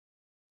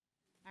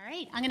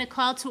right, I'm going to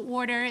call to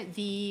order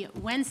the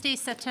Wednesday,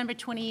 September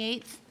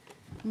 28th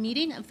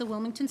meeting of the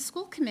Wilmington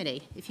School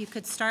Committee. If you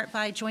could start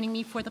by joining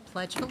me for the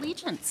Pledge of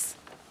Allegiance.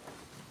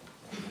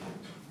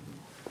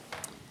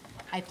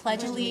 I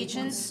pledge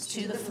allegiance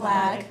to the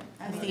flag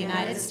of the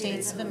United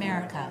States of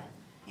America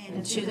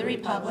and to the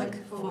republic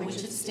for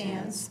which it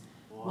stands,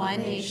 one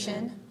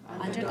nation,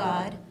 under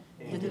God,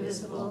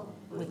 indivisible,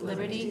 with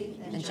liberty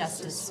and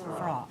justice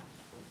for all.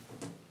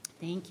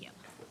 Thank you.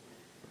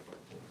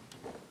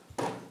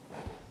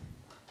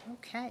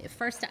 Okay,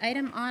 first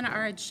item on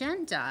our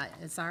agenda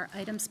is our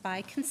items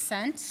by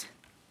consent.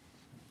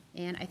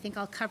 And I think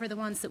I'll cover the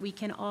ones that we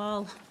can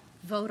all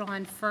vote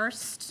on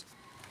first.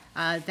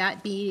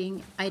 That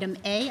being item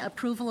A,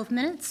 approval of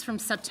minutes from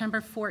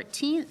September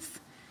 14th.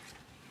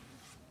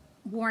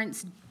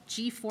 Warrants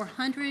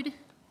G400,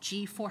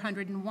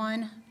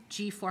 G401,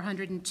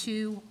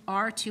 G402,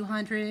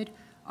 R200,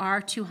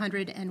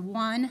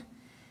 R201,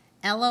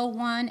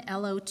 LO1,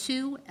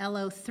 LO2,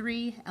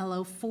 LO3,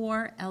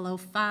 LO4,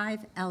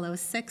 LO5,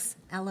 LO6,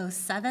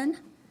 LO7.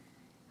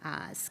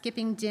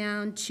 Skipping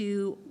down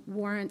to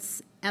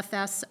warrants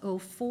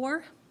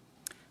FS04.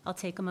 I'll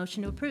take a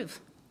motion to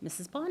approve.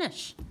 Mrs.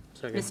 Bonish.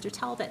 Second. Mr.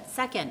 Talbot,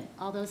 second.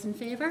 All those in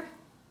favor?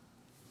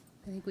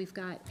 I think we've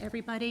got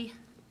everybody.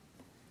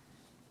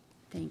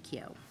 Thank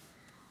you.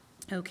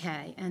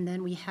 Okay, and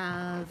then we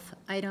have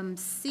item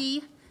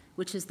C,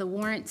 which is the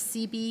warrant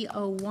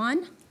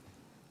CB01.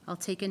 I'll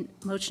take a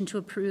motion to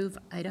approve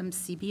item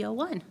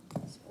CB01.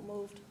 So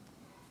moved.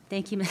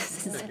 Thank you,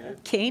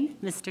 Mrs. Kane.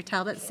 Mr.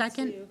 Talbot,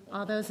 second.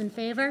 All those in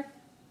favor?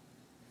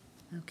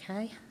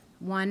 Okay.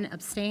 One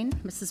abstain.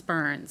 Mrs.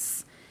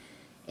 Burns.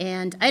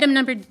 And item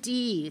number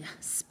D,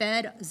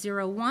 SPED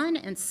 01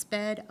 and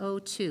SPED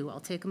 02. I'll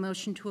take a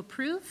motion to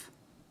approve.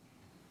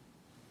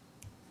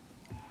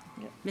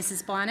 Yep.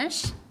 Mrs.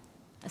 Bonish,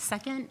 a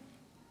second.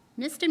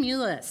 Mr.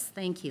 Mullis,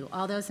 thank you.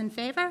 All those in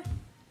favor?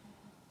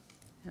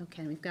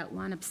 Okay, we've got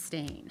one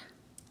abstain.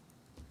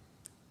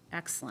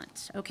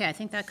 Excellent. Okay, I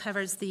think that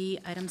covers the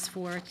items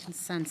for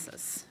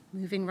consensus.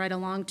 Moving right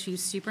along to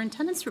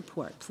superintendent's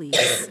report,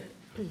 please.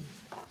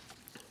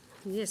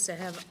 Yes, I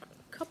have a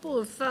couple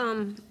of,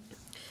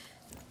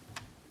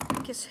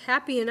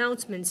 happy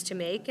announcements to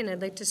make, and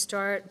I'd like to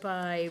start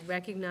by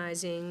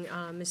recognizing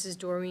Mrs.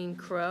 Doreen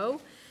Crow.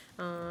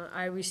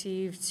 I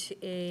received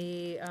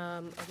a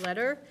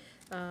letter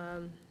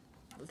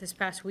this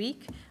past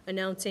week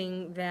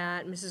announcing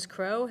that Mrs.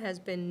 Crow has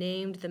been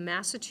named the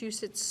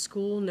Massachusetts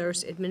School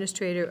Nurse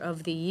Administrator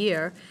of the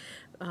Year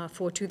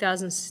for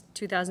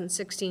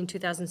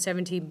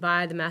 2016-2017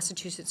 by the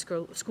Massachusetts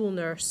School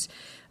Nurse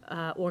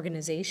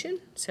organization.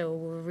 So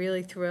we're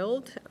really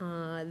thrilled.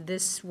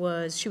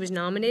 She was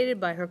nominated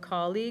by her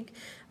colleague,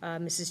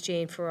 Mrs.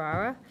 Jane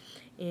Ferrara,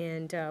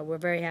 and we're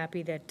very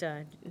happy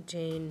that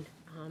Jane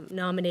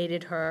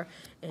nominated her,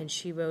 and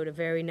she wrote a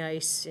very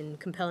nice and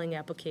compelling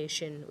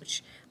application,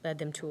 which led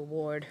them to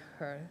award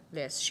her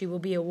this. She will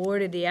be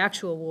awarded the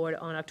actual award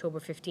on October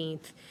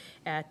 15th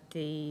at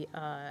the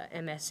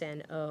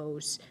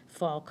MSNO's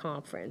fall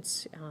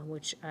conference,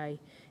 which I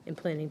am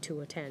planning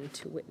to attend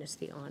to witness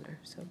the honor.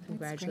 So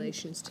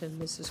congratulations to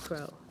Mrs.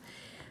 Crow.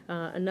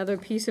 Another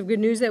piece of good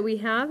news that we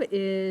have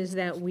is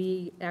that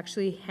we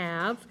actually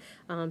have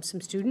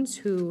some students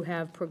who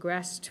have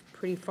progressed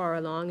pretty far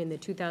along in the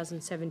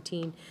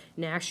 2017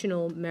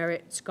 National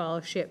Merit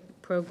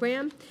Scholarship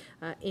Program.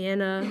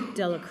 Anna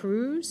Dela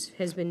Cruz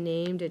has been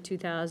named a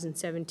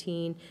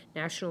 2017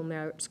 National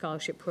Merit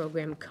Scholarship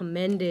Program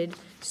Commended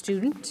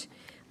Student.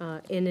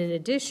 And in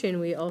addition,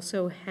 we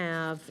also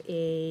have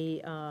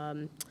a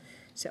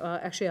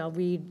actually, I'll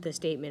read the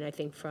statement, I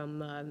think, from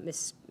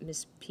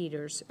Ms.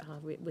 Peters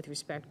with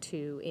respect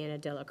to Anna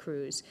Dela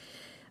Cruz.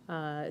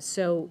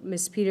 So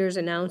Ms. Peters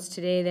announced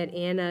today that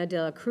Anna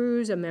Dela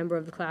Cruz, a member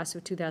of the class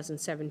of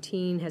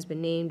 2017, has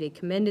been named a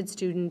commended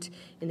student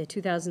in the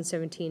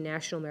 2017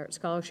 National Merit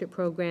Scholarship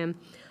Program.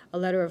 A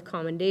letter of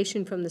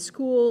commendation from the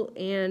school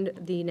and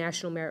the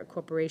National Merit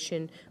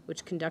Corporation,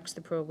 which conducts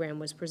the program,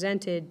 was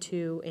presented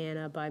to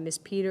Anna by Ms.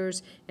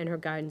 Peters and her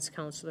guidance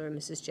counselor,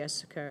 Mrs.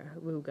 Jessica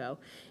Rugo.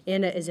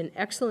 Anna is an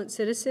excellent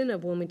citizen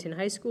of Wilmington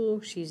High School.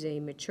 She's a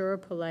mature,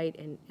 polite,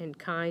 and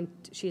kind.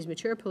 She is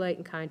mature, polite,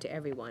 and kind to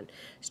everyone.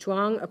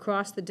 Strong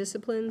across the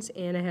disciplines,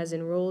 Anna has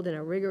enrolled in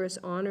a rigorous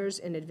honors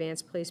and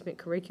advanced placement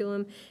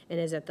curriculum and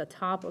is at the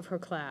top of her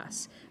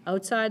class.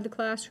 Outside the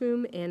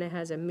classroom, Anna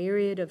has a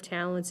myriad of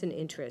talents and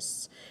interests.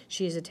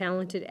 She is a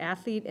talented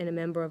athlete and a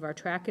member of our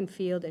track and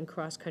field and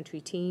cross-country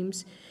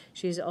teams.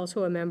 She is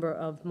also a member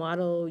of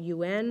Model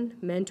UN,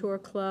 Mentor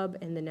Club,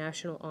 and the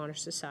National Honor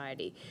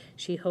Society.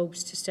 She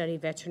hopes to study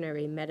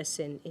veterinary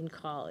medicine in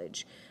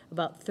college.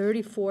 About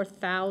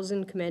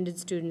 34,000 commended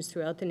students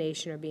throughout the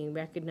nation are being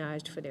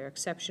recognized for their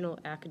exceptional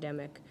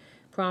academic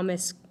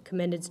promise.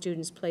 Commended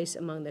students place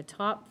among the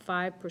top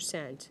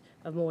 5%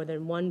 of more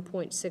than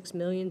 1.6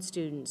 million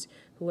students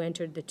who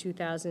entered the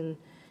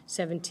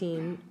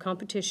 2017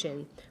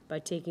 competition by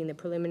taking the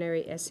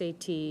preliminary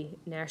SAT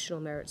National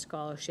Merit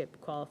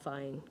Scholarship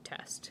qualifying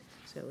test.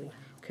 So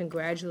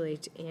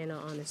congratulate Anna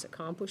on this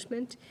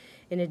accomplishment.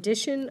 In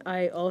addition,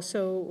 I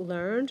also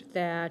learned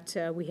that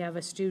we have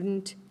a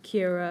student,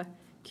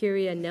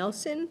 Kyria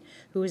Nelson,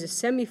 who is a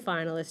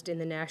semifinalist in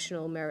the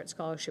National Merit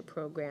Scholarship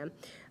Program.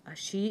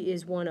 She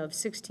is one of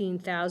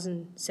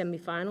 16,000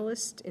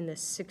 semifinalists in the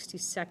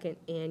 62nd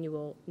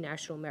Annual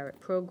National Merit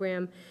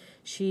Program.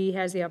 She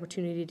has the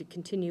opportunity to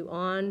continue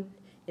on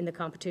in the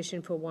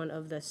competition for one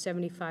of the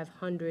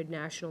 7,500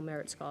 National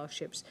Merit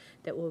Scholarships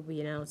that will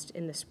be announced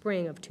in the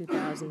spring of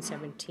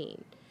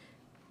 2017.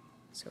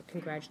 So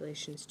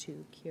congratulations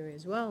to Kira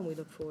as well, and we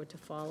look forward to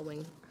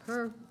following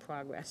her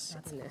progress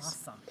in this.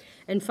 That's awesome.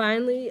 And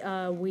finally,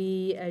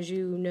 we, as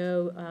you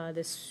know,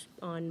 this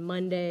on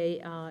Monday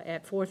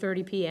at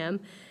 4:30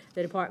 p.m.,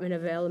 the Department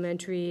of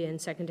Elementary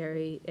and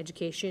Secondary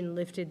Education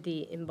lifted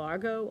the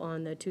embargo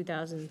on the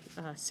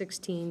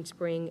 2016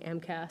 spring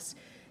MCAS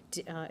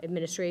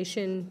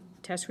administration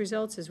test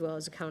results as well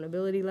as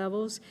accountability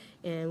levels.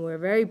 And we're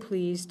very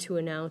pleased to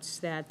announce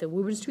that the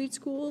Woburn Street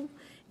School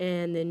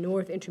and the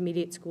North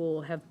Intermediate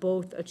School have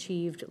both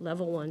achieved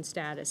level 1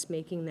 status,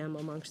 making them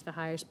amongst the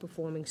highest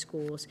performing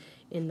schools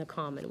in the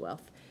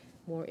Commonwealth.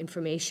 More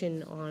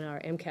information on our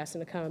MCAS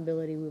and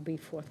accountability will be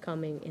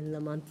forthcoming in the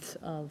month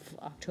of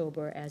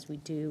October as we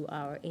do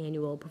our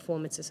annual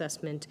performance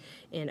assessment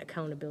and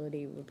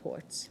accountability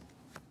reports.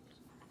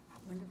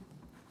 Wonderful.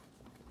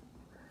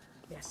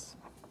 Yes.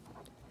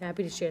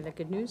 Happy to share that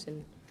good news,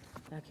 and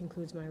that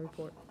concludes my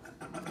report.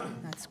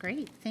 That's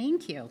great.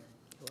 Thank you. You're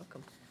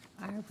welcome.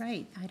 All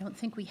right, I don't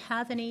think we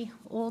have any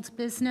old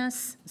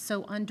business.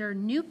 So under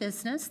new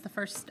business, the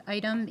first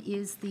item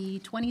is the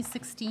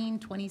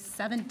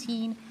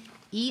 2016-2017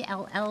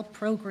 ELL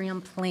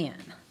program plan.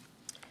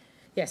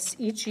 Yes,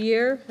 each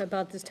year,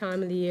 about this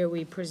time of the year,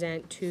 we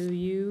present to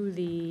you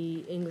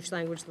the English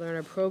Language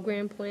Learner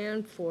Program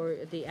Plan for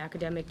the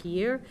academic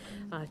year.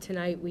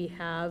 Tonight, we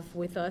have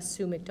with us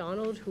Sue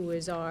McDonald, who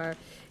is our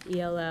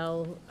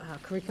ELL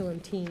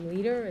curriculum team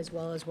leader, as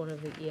well as one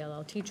of the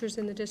ELL teachers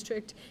in the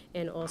district,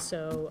 and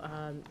also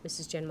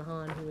Mrs. Jen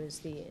Mahan, who is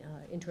the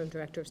interim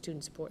director of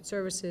Student Support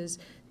Services,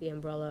 the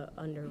umbrella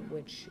under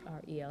which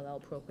our ELL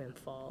program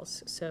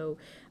falls. So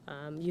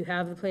you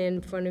have the plan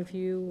in front of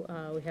you.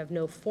 We have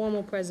no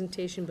formal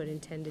presentation, but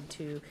intended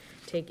to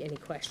take any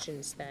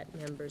questions that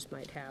members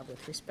might have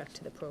with respect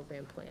to the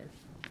program plan.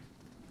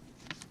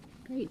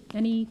 Great.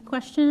 Any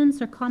questions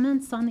or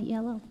comments on the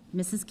ELL?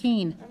 Mrs.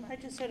 Kane. I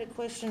just had a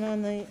question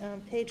on the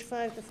page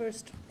 5, the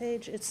first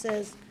page. It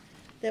says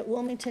that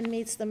Wilmington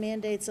meets the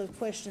mandates of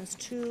questions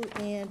 2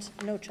 and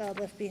No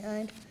Child Left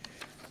Behind.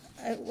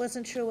 I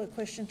wasn't sure what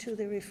question 2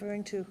 they're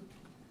referring to.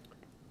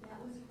 That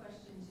was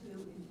question 2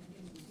 in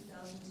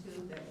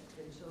 2002, that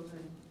the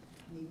children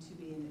need to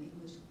be in an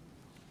English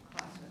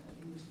classroom, an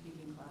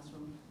English-speaking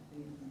classroom, the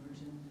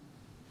immersion.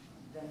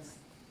 That's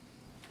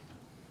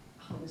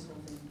how this whole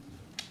thing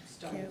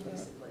started,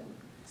 basically.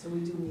 So we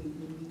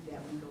meet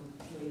that, we go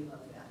way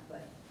above that,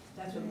 but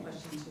that's what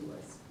question 2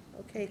 was.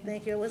 Okay,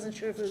 thank you. I wasn't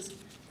sure if it was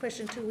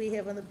question 2 we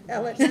have on the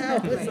ballot now.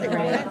 It was like,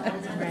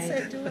 what's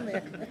that doing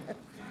there?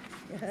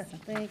 Yeah,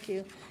 thank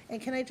you.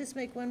 And can I just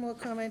make one more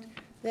comment?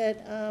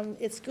 That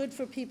it's good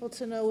for people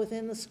to know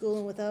within the school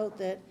and without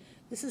that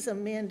this is a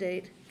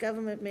mandate,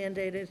 government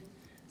mandated.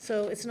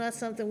 So it's not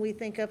something we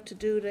think up to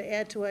do to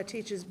add to our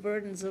teachers'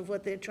 burdens of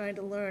what they're trying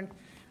to learn.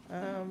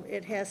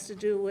 It has to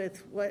do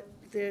with what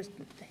they're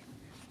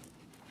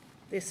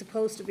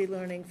supposed to be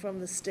learning from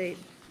the state.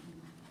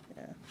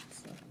 Yeah,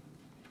 so.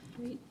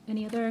 Great.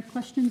 Any other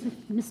questions,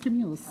 Mr.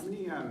 Mules? How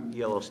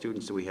many ELL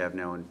students do we have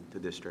now in the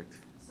district?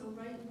 So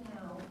right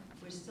now,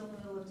 we're still in the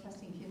middle of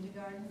testing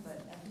kindergarten, but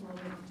at the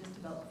moment, just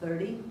about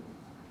 30.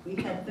 We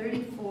had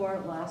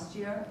 34 last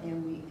year,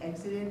 and we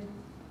exited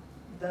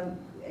about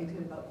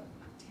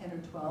 10 or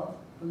 12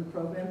 from the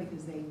program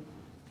because they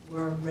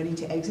were ready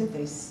to exit.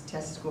 They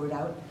test scored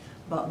out.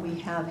 But we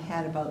have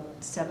had about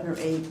 7 or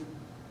 8,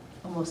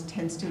 almost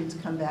 10 students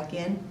come back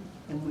in,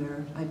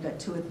 and I've got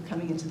 2 of them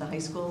coming into the high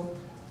school,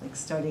 like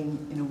starting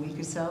in a week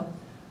or so.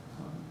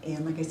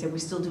 And like I said, we're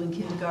still doing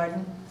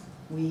kindergarten.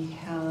 We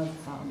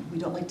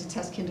don't like to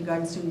test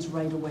kindergarten students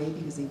right away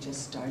because they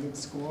just started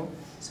school,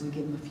 so we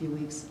give them a few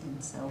weeks,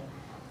 and so.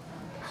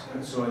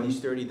 So are these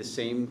 30 the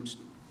same,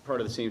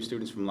 part of the same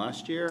students from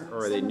last year,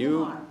 or are they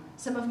new?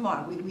 Some of them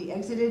are. We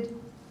exited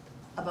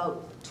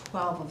about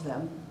 12 of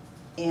them,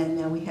 and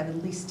now we have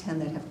at least 10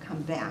 that have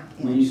come back.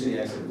 When you say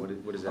exit,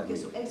 what does that mean?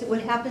 Okay, so exit,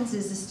 what happens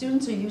is the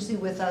students are usually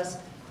with us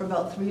for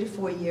about 3 to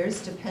 4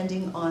 years,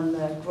 depending on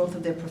the growth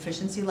of their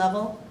proficiency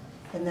level,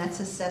 and that's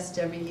assessed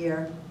every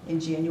year in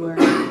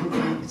January.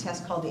 A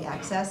test called the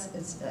Access.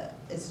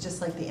 It's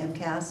just like the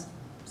MCAS,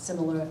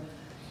 similar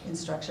in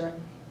structure,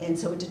 and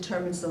so it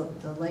determines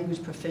the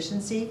language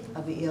proficiency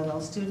of the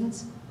ELL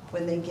students.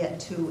 When they get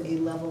to a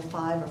level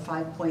 5 or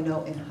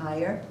 5.0 and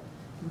higher,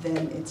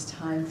 then it's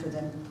time for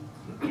them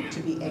to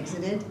be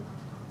exited.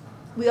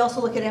 We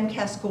also look at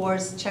MCAS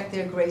scores, check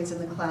their grades in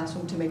the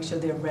classroom to make sure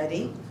they're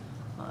ready.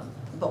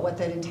 But what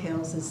that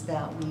entails is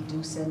that we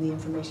do send the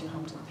information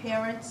home to the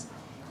parents,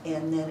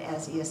 and then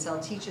as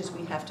ESL teachers,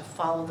 we have to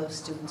follow those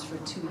students for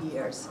 2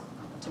 years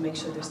to make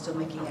sure they're still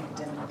making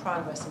academic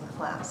progress in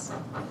class.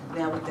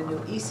 Now with the new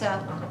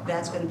ESAP,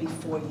 that's going to be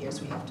 4 years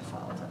we have to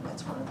follow them.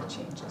 That's one of the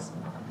changes.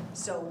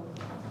 So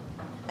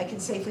I can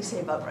safely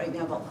say right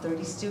now about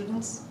 30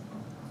 students,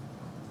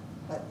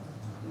 but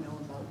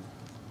about.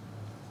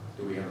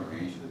 Do we have a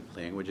range of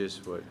languages?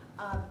 What?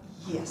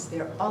 Yes,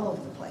 they're all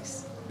over the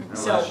place.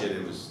 Last year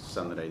there was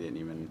some that I didn't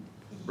even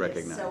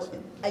recognize. Yes,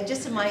 so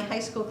just in my high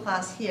school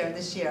class here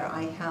this year,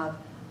 I have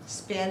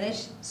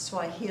Spanish,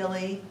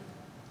 Swahili,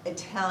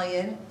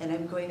 Italian, and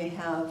I'm going to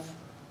have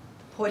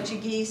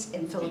Portuguese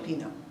and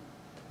Filipino.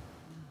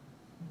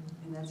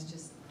 And that's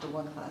just the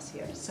one class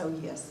here. So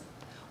yes,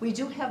 we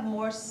do have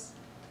more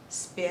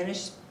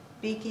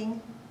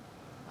Spanish-speaking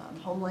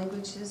home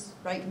languages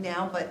right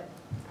now, but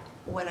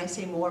when I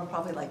say more,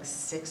 probably like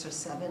 6 or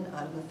 7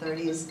 out of the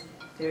 30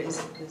 there's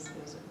a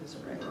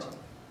range.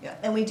 Yeah,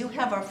 and we do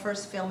have our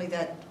first family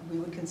that we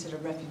would consider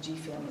refugee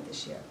family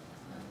this year.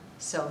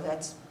 So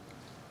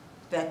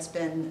that's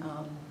been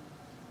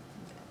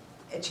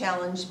a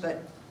challenge,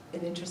 but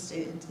it's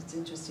an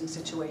interesting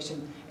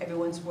situation.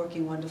 Everyone's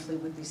working wonderfully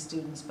with these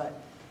students,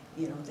 but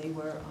they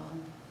weren't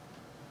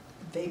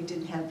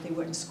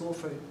in school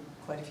for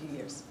quite a few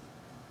years.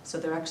 So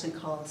they're actually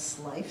called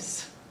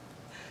SLIFEs,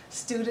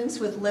 students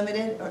with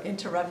limited or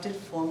interrupted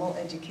formal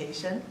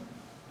education.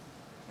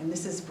 And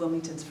this is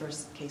Wilmington's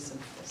first case of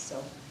this.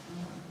 So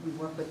we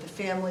work with the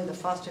family, the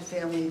foster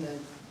family, the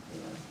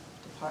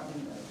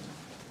Department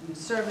of Youth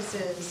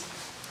Services,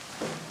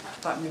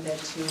 Department of Ed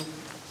to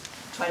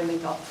try to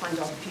find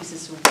all the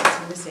pieces of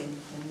what's missing,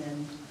 and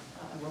then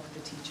I work with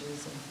the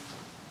teachers.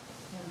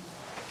 And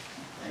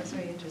that's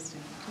very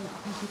interesting.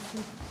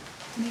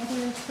 Any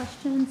other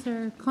questions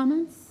or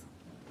comments?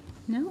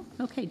 No?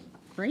 Okay,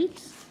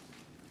 great.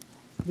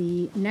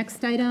 The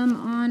next item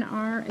on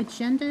our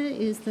agenda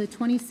is the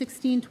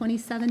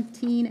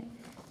 2016-2017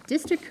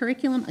 District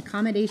Curriculum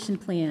Accommodation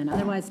Plan,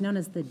 otherwise known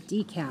as the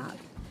DCAP.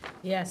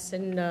 Yes,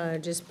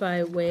 and just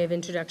by way of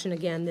introduction,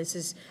 again, this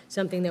is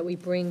something that we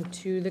bring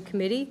to the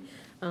committee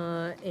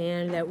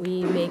and that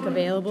we make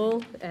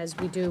available, as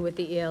we do with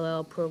the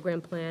ELL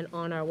program plan,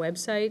 on our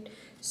website,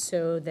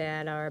 so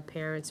that our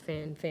parents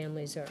and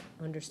families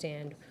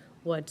understand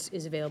what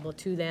is available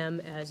to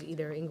them as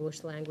either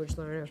English language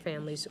learner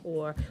families,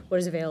 or what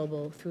is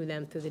available through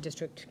them through the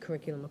district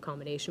curriculum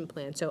accommodation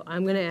plan. So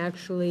I'm going to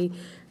actually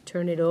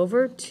turn it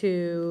over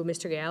to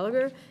Mr.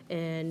 Gallagher,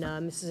 and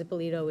Mrs.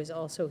 Ippolito is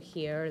also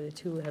here. The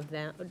two of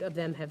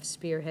them have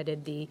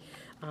spearheaded the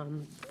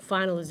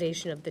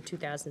finalization of the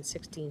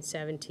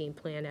 2016-17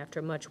 plan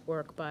after much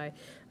work by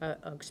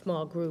a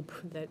small group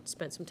that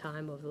spent some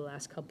time over the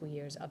last couple of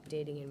years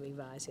updating and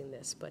revising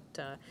this. But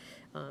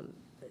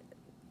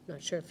not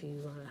sure if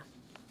you want to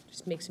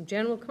just make some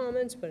general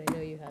comments, but I know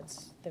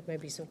there might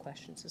be some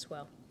questions as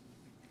well.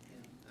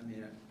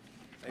 Yeah,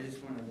 I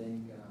just want to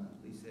thank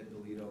Lisa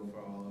Ippolito for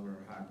all of her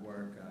hard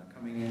work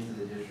coming into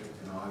the district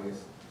in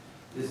August.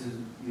 This is,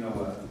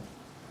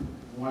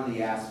 one of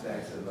the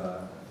aspects of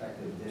an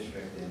effective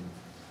district, and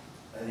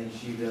I think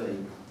she really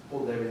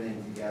pulled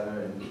everything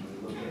together, and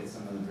we looked at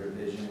some of the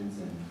revisions,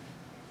 and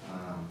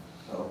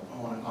so I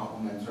want to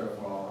compliment her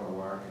for all her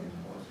work, and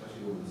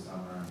especially over the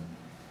summer, and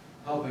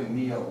helping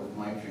me out with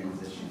my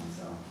transition.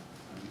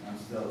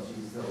 So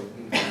she's still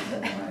thinking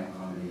of my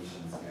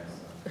accommodations there.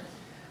 So.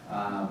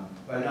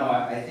 But no,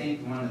 I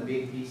think one of the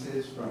big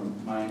pieces,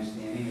 from my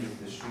understanding, is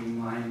the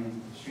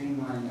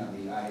streamlining of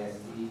the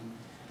ISD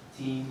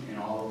team and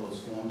all of those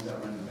forms that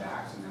were in the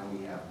back. So now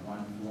we have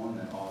one form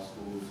that all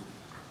schools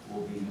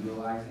will be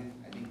utilizing.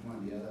 I think one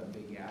of the other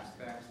big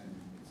aspects, and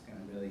it's going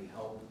to really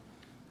help,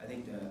 I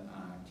think the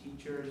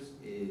teachers,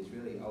 is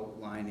really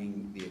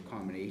outlining the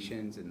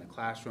accommodations in the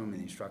classroom and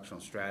the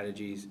instructional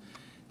strategies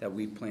that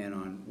we plan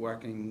on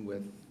working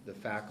with the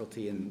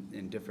faculty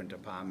in different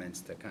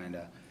departments to kind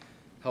of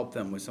help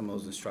them with some of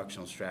those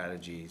instructional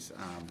strategies,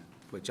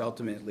 which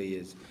ultimately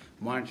is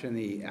monitoring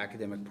the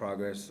academic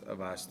progress of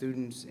our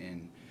students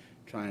and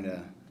trying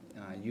to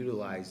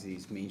utilize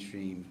these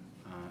mainstream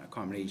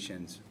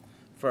accommodations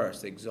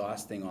first,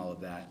 exhausting all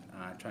of that,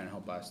 trying to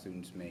help our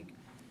students make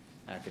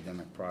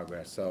academic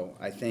progress. So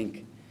I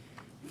think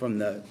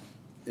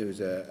there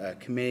was a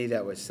committee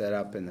that was set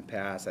up in the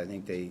past. I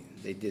think they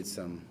did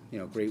some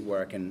great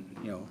work, and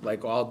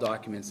like all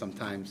documents,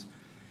 sometimes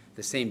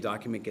the same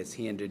document gets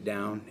handed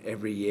down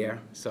every year.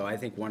 So I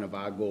think one of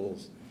our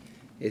goals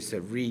is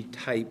to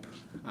retype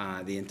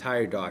the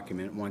entire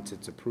document once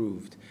it's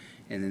approved,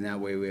 and then that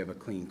way we have a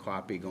clean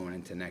copy going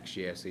into next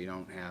year, so you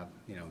don't have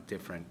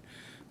different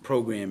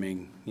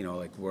programming,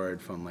 like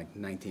Word from like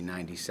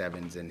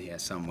 1997's in here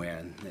somewhere,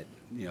 and it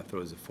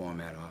throws the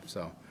format off.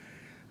 So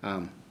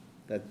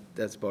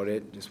that's about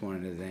it. Just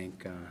wanted to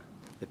thank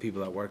the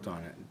people that worked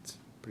on it. It's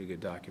a pretty good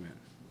document.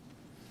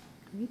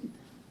 Great.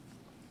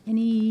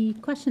 Any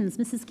questions?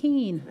 Mrs.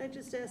 Keen? I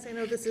just asked, I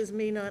know this is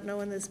me not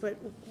knowing this, but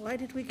why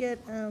did we get,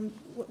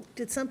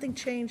 did something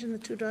change in the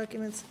two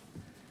documents?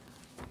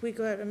 we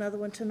got another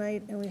one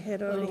tonight, and we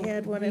had already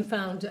had one. We in-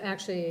 found,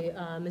 actually,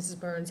 Mrs.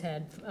 Burns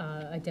had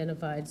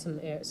identified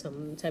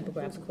some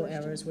typographical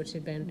errors which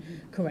had been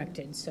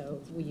corrected, so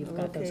you've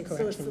got those Okay,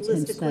 so it's the corrections. list of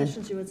Since the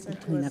questions you would send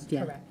to Cleanup, us.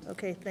 yeah. Correct.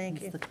 Okay, thank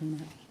That's you. the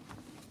cleanup.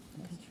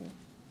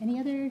 Any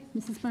other,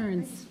 Mrs.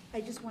 Burns? I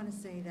just want to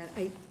say that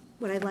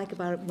what I like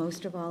about it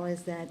most of all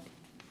is that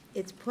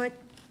it's put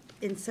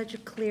in such a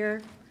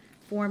clear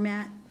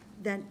format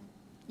that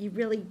you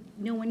really,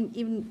 no one,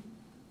 even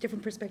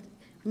different perspective,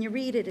 when you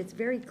read it, it's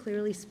very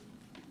clearly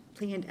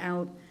planned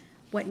out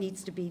what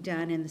needs to be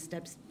done and the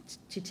steps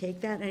to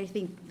take that. And I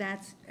think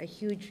that's a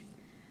huge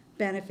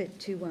benefit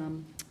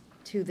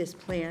to this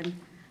plan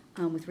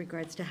with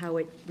regards to how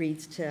it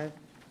reads to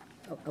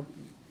a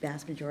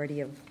vast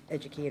majority of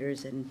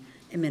educators and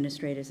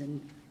administrators,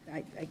 and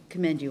I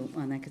commend you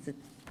on that, because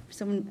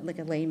someone like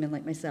a layman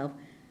like myself,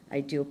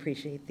 I do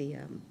appreciate the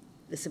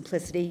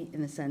simplicity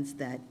in the sense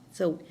that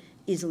so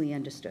easily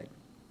understood.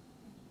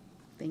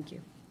 Thank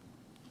you.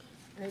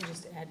 I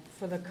just add,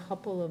 for the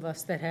couple of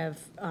us that have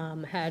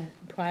had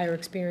prior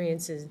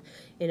experiences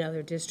in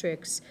other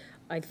districts,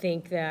 I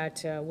think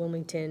that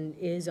Wilmington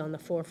is on the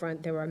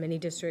forefront. There are many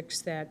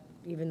districts that,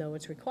 even though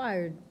it's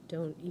required,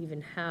 don't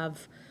even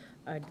have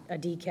a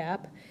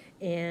DCAP,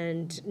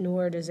 and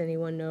nor does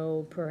anyone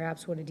know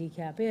perhaps what a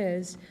DCAP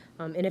is.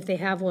 And if they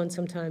have one,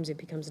 sometimes it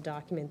becomes a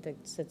document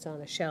that sits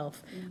on a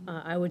shelf.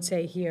 I would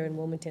say here in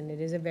Wilmington, it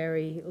is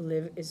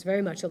it's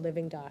very much a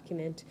living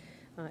document.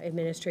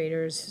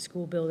 Administrators,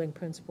 school building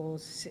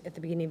principals, at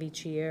the beginning of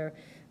each year,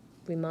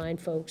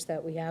 remind folks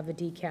that we have a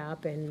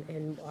DCAP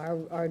and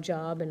our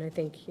job, and I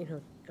think,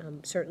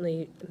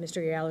 certainly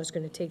Mr. Yowler is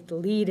going to take the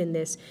lead in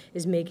this,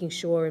 is making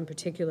sure in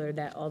particular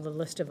that all the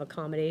list of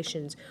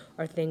accommodations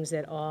are things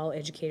that all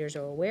educators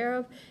are aware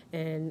of,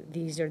 and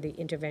these are the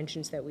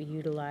interventions that we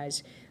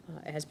utilize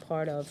as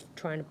part of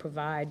trying to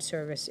provide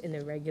service in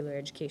the regular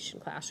education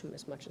classroom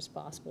as much as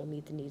possible,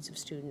 meet the needs of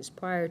students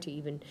prior to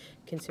even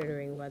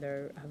considering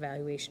whether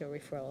evaluation or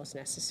referral is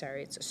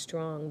necessary. It's a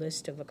strong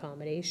list of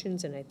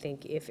accommodations, and I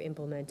think if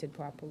implemented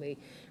properly,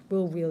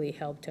 will really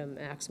help to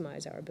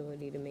maximize our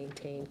ability to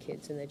maintain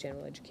kids in the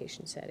general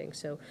education setting.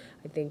 So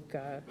I think,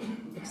 like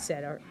I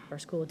said, our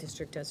school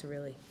district does a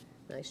really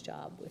nice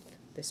job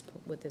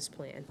with this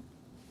plan.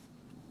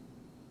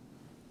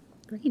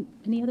 Great.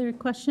 Any other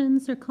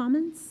questions or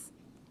comments?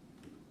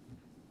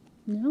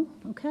 No?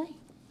 Okay.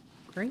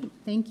 Great.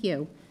 Thank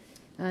you.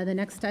 The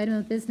next item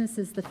of business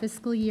is the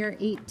fiscal year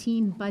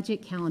 18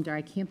 budget calendar.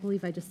 I can't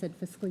believe I just said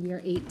fiscal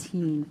year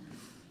 18.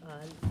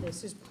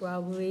 This is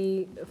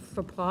probably,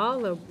 for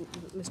Paul, or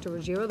Mr.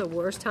 Ruggiero, the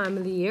worst time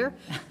of the year.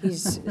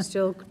 He's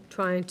still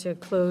trying to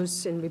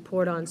close and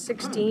report on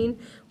 16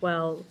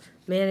 while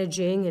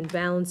managing and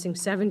balancing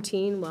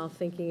 17 while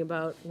thinking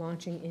about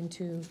launching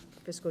into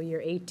fiscal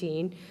year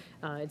 18.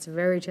 It's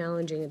very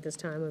challenging at this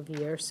time of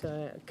year,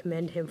 so I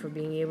commend him for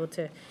being able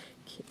to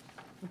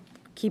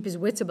keep his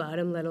wits about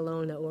him, let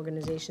alone the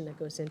organization that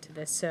goes into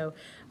this. So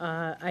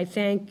I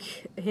thank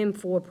him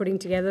for putting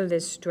together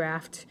this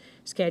draft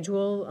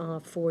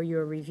schedule for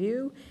your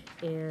review.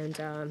 And,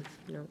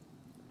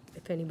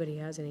 if anybody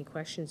has any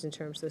questions in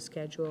terms of the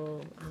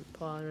schedule,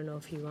 Paul, I don't know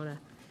if you want to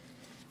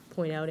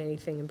point out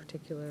anything in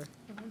particular.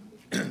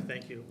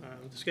 Thank you.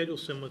 The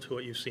schedule's similar to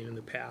what you've seen in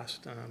the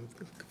past.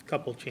 A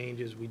couple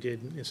changes we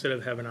did. Instead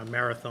of having our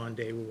marathon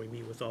day where we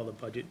meet with all the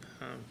budget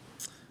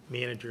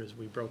managers,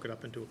 we broke it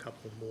up into a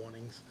couple of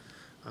mornings.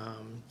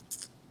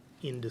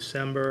 In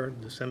December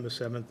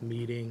 7th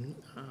meeting,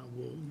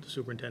 the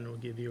superintendent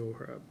will give you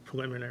a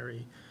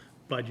preliminary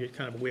budget,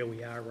 kind of where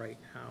we are right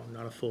now,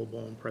 not a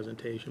full-blown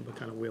presentation, but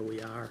kind of where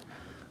we are.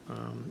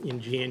 In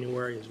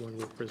January is when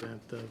we'll present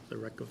the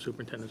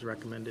superintendent's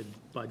recommended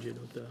budget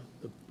with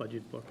the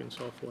budget book and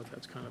so forth.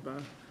 That's kind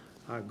of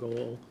our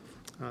goal.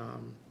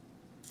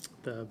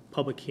 The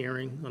public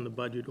hearing on the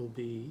budget will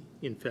be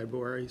in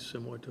February,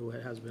 similar to what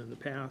it has been in the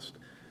past.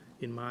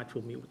 In March,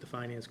 we'll meet with the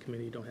Finance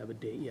Committee. Don't have a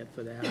date yet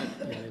for that.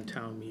 And then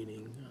town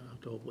meeting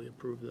to hopefully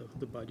approve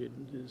the budget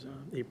is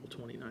April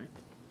 29th.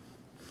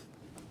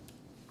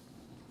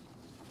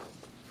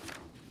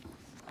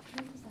 Can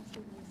I just ask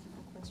you a really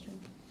simple question?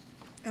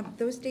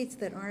 Those dates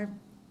that are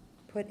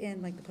put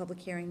in, like the public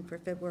hearing for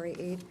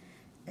February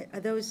 8th, are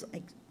those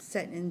like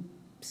set in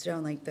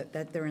stone, like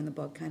that they're in the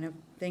book kind of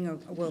thing, or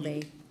will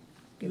they,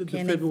 do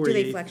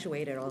they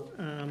fluctuate at all?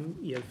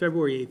 Yeah,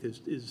 February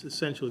 8th is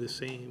essentially the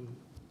same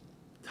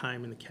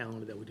time in the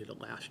calendar that we did it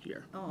last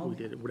year. Oh, We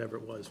okay. did it, whatever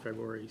it was,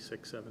 February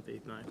 6th, 7th,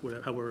 8th, 9th,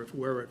 whatever,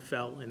 wherever it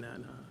fell in that,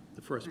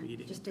 the first Right,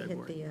 meeting in just to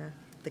February. hit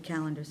the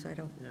calendar so I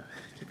don't Yeah.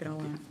 keep it all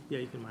on. Yeah,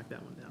 you can mark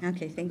that one down.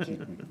 Okay, thank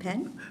you.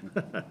 Pen?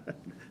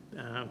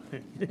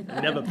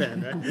 Never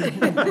pen,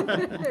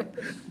 right?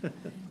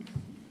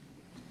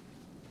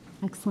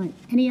 Excellent.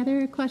 Any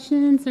other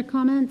questions or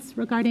comments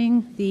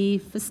regarding the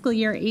fiscal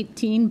year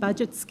 18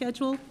 budget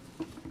schedule?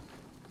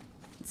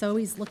 It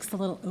always looks a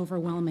little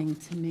overwhelming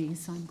to me,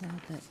 so I'm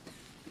glad that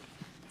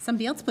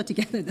somebody else put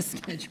together the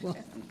schedule.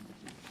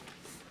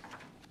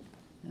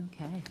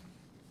 Okay.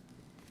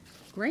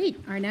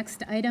 Great. Our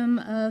next item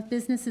of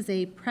business is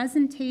a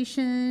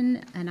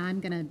presentation, and I'm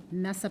going to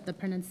mess up the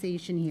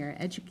pronunciation here.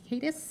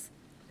 Educatus?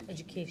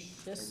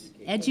 Educacious.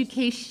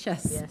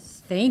 Educacious.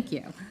 Yes. Thank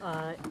you.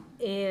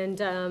 And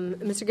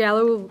Mr.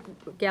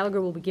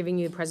 Gallagher will be giving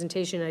you a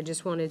presentation. I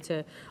just wanted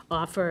to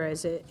offer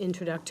as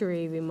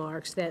introductory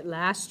remarks that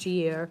last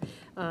year,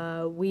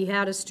 we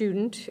had a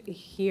student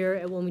here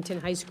at Wilmington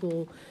High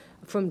School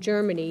from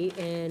Germany,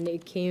 and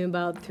it came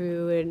about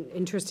through an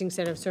interesting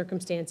set of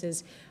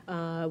circumstances.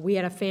 We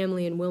had a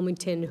family in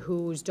Wilmington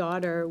whose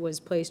daughter was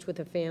placed with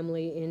a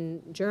family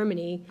in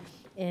Germany,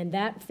 and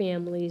that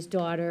family's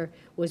daughter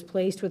was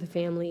placed with a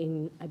family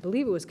in, I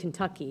believe it was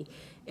Kentucky,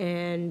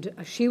 and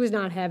she was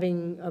not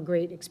having a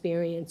great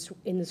experience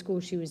in the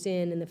school she was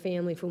in, and the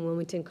family from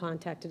Wilmington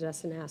contacted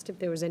us and asked if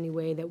there was any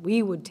way that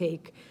we would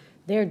take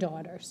their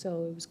daughter.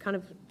 So it was kind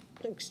of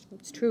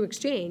it's true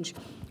exchange.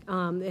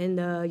 And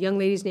the young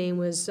lady's name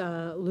was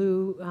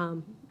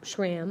Lou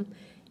Schramm,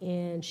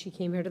 and she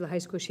came here to the high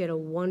school. She had a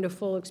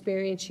wonderful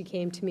experience. She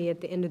came to me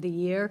at the end of the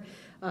year.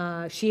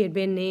 She had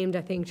been named,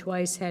 I think,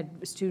 twice,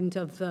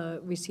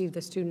 received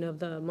the Student of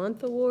the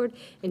Month award,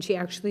 and she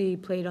actually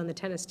played on the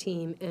tennis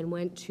team and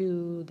went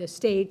to the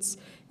States,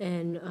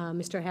 and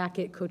Mr.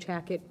 Hackett, Coach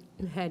Hackett,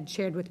 had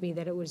shared with me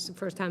that it was the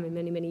first time in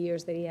many, many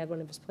years that he had one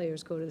of his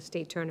players go to the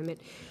state tournament.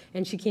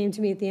 And she came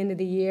to me at the end of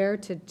the year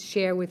to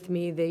share with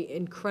me the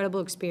incredible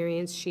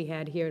experience she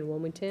had here in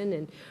Wilmington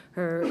and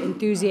her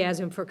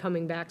enthusiasm for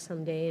coming back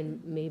someday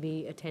and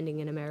maybe attending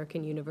an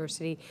American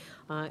university.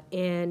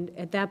 And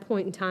at that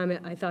point in time,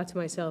 I thought to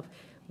myself,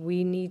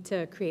 we need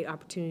to create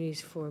opportunities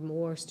for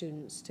more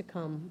students to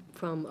come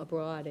from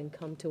abroad and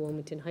come to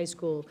Wilmington High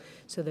School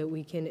so that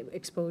we can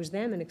expose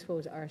them and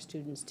expose our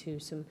students to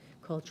some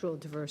cultural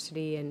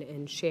diversity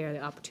and share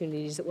the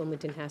opportunities that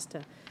Wilmington has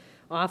to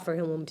offer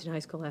and Wilmington High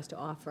School has to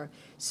offer.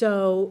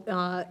 So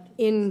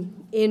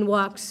in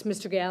walks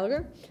Mr.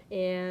 Gallagher,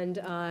 and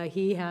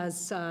he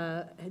has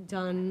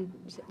done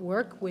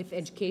work with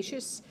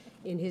Educacious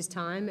in his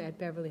time at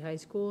Beverly High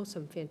School,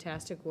 some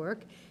fantastic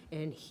work,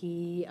 and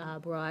he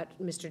brought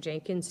Mr.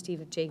 Jenkins,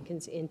 Steve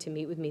Jenkins, in to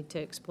meet with me to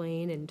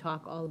explain and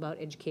talk all about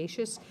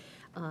Educacious,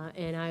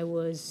 and I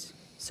was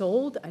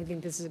sold. I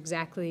think this is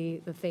exactly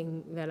the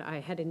thing that I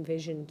had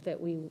envisioned that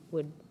we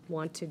would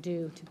want to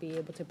do to be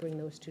able to bring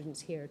those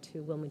students here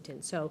to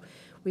Wilmington. So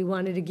we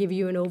wanted to give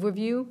you an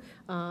overview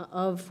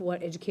of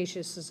what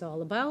Educacious is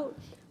all about.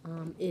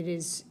 It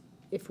is,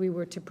 if we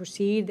were to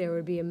proceed, there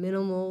would be a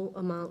minimal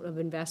amount of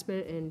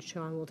investment, and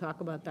Sean will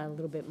talk about that a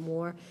little bit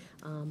more,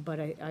 but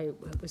I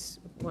was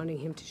wanting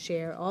him to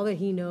share all that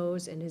he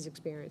knows and his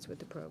experience with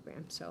the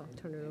program. So I'll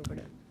turn it over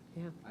to,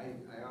 yeah. I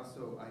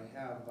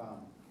have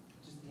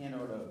just hand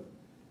out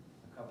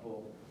a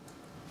couple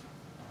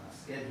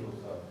schedules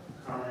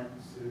of current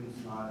students,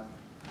 not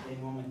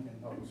in Wilmington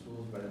Public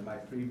Schools, but in my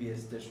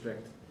previous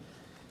district.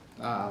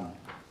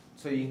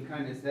 So you can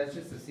kind of, that's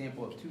just a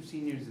sample of 2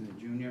 seniors and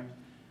a junior,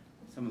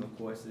 some of the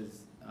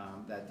courses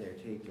that they're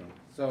taking.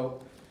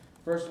 So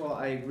first of all,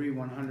 I agree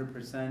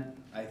 100%.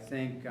 I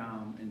think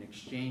an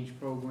exchange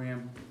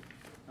program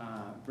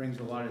brings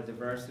a lot of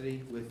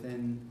diversity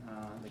within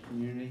the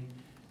community.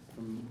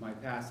 From my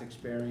past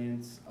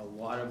experience, a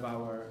lot of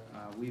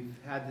we've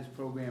had this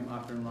program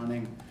up and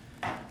running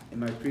in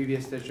my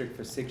previous district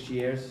for 6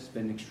 years. It's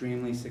been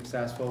extremely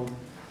successful.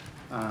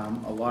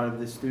 A lot of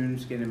the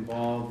students get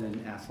involved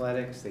in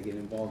athletics, they get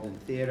involved in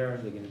theater,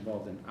 they get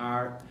involved in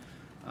art.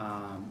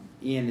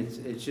 And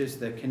it's just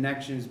the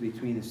connections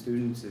between the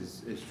students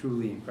is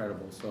truly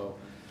incredible. So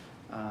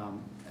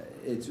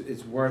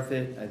it's worth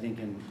it, I think,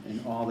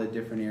 in all the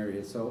different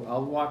areas. So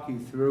I'll walk you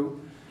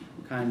through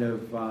kind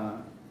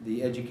of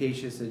the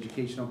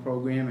educational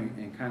program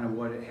and kind of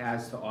what it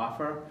has to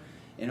offer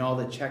and all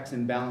the checks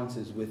and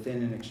balances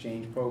within an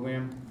exchange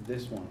program,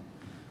 this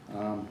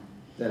one,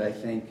 that I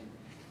think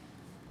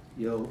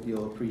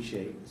you'll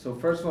appreciate. So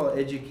first of all,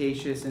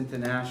 Educacious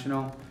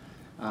International,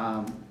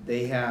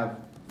 they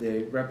have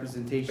the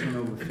representation in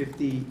over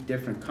 50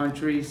 different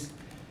countries: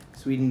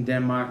 Sweden,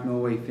 Denmark,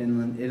 Norway,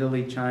 Finland,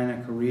 Italy,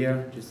 China,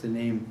 Korea, just to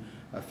name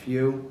a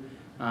few.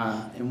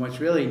 And what's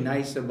really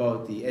nice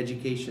about the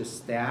Educacious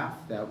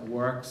staff that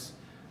works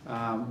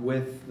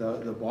with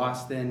the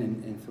Boston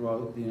and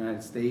throughout the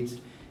United States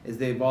is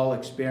they've all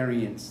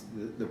experienced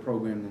the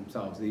program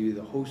themselves. They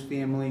either host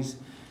families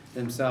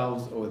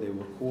themselves or they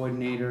were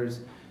coordinators.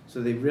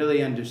 So they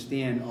really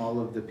understand all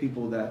of the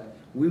people that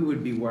we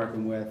would be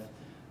working with.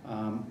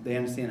 They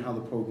understand how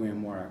the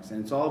program works.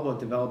 And it's all about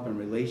developing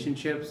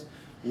relationships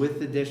with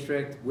the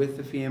district, with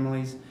the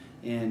families,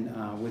 and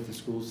with the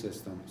school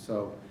system.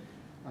 So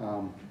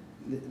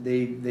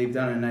they've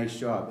done a nice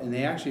job. And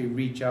they actually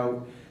reach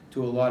out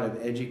to a lot of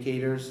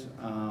educators,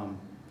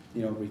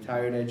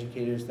 retired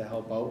educators to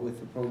help out with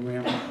the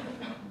program.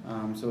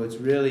 So it's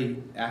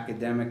really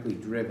academically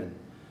driven.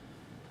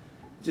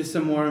 Just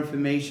some more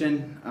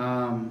information.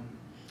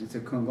 It's a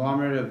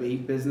conglomerate of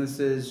 8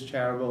 businesses,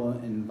 charitable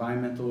and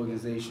environmental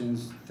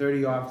organizations,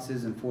 30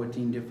 offices in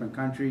 14 different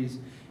countries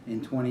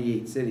in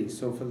 28 cities.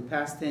 So for the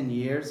past 10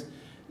 years,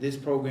 this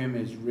program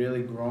is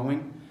really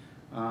growing.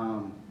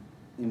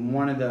 And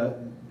one of the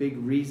big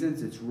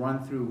reasons, it's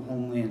run through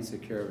Homeland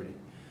Security.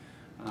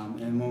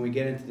 And when we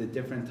get into the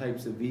different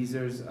types of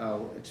visas,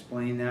 I'll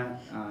explain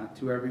that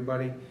to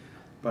everybody.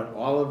 But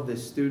all of the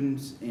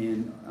students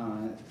in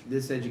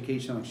this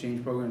educational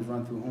exchange program is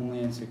run through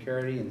Homeland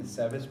Security and the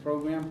SEVIS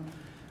program,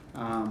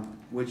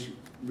 which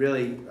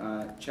really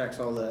checks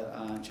all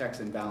the checks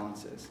and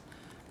balances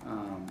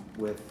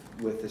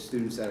with the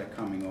students that are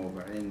coming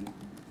over. And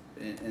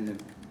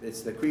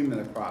it's the cream of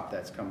the crop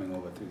that's coming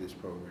over through this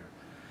program.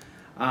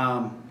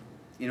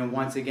 You know,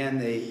 once again,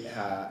 they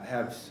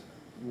have,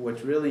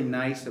 what's really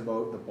nice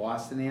about the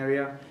Boston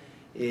area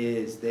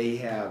is they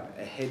have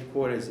a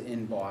headquarters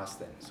in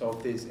Boston. So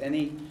if there's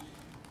any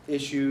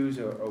issues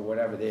or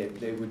whatever,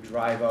 they would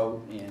drive out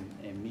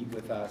and meet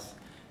with us.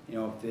 You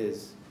know, if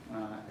there's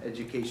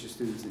education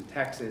students in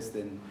Texas,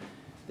 then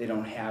they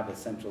don't have a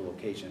central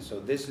location. So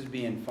this is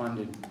being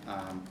funded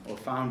or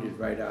founded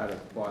right out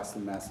of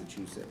Boston,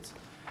 Massachusetts.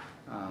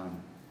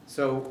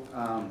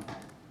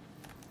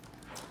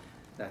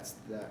 That's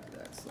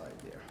that slide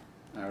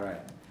there. All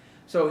right.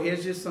 So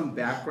here's just some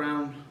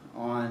background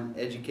on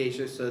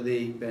education. So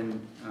they've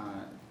been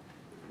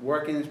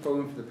working this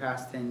program for the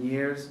past 10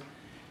 years.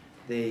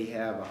 They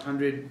have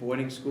 100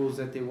 boarding schools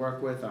that they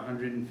work with,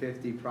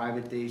 150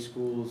 private day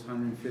schools,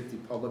 150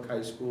 public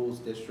high schools,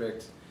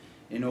 districts,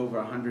 and over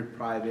 100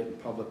 private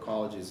and public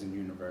colleges and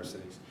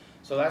universities.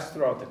 So that's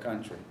throughout the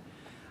country.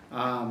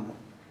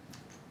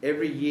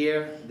 Every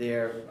year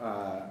they're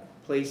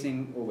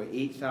placing over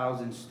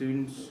 8,000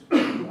 students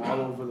from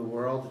all over the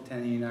world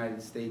attending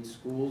United States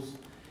schools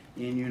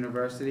and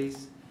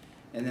universities.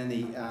 And then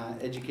the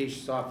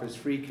education offers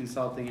free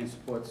consulting and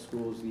support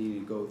schools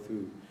needing to go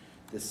through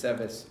the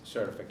SEVIS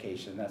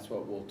certification. That's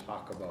what we'll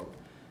talk about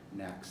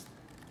next.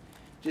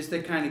 Just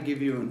to kind of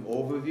give you an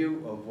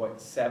overview of what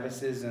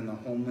SEVIS is in the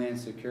Homeland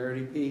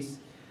Security piece,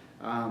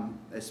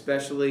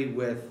 especially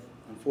with,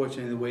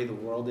 unfortunately, the way the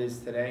world is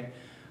today.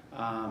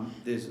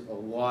 There's a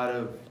lot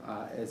of,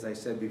 as I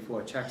said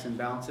before, checks and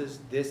balances.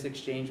 This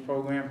exchange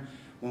program,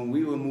 when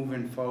we were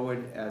moving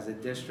forward as a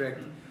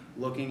district,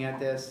 looking at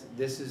this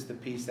is the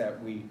piece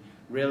that we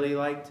really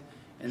liked,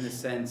 in the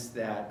sense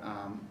that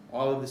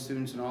all of the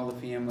students and all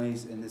the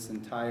families in this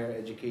entire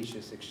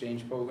education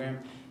exchange program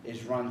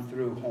is run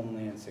through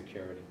Homeland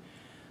Security.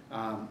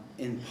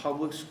 In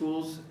public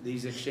schools,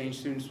 these exchange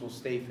students will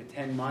stay for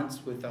 10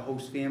 months with the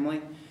host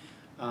family,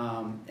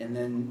 and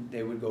then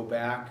they would go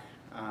back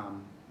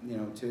you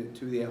know,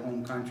 to their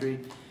home country.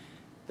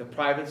 The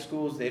private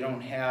schools, they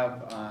don't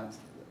have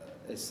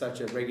such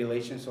a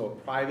regulation, so a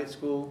private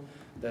school,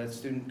 the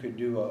student could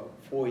do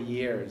 4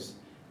 years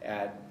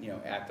at, you know,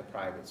 at the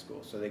private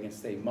school. So they can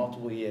stay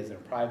multiple years in a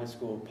private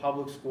school.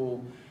 Public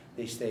school,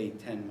 they stay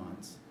 10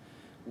 months.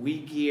 We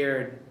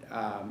geared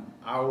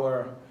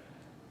our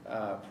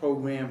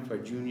program for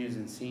juniors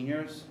and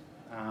seniors,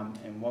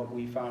 and what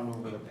we found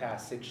over the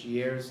past 6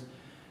 years,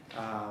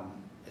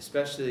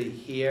 especially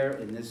here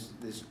in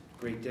this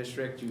great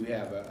district, you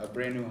have a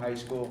brand new high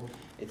school.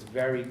 It's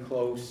very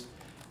close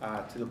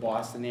to the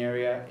Boston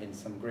area and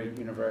some great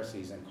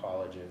universities and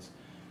colleges.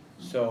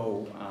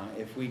 So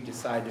if we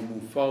decide to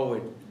move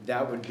forward,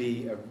 that would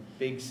be a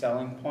big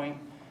selling point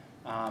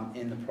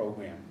in the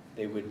program.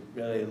 They would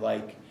really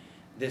like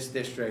this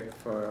district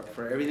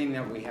for everything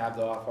that we have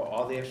to offer,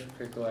 all the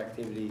extracurricular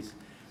activities,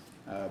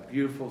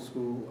 beautiful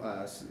school,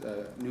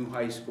 new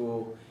high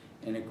school,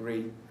 and a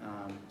great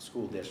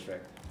school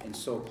district, and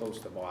so close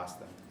to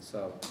Boston.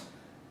 So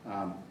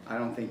I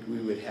don't think we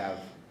would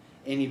have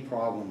any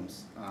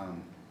problems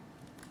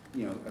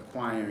you know,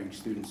 acquiring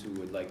students who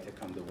would like to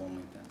come to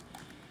Wilmington.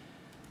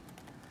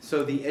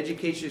 So the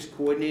education's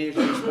coordinator's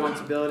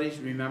responsibilities,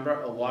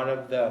 remember, a lot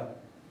of the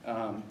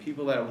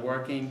people that are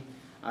working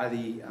are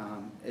the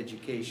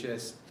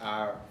educationists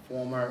are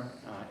former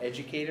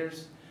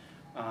educators.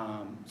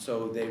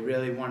 So they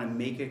really want to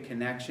make a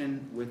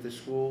connection with the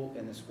school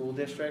and the school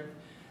district.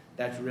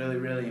 That's really,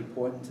 really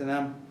important to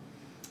them.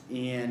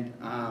 And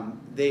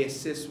they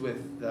assist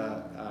with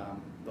the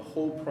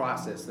whole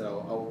process that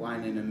I'll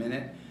outline in a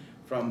minute,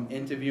 from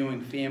interviewing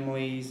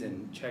families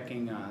and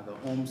checking the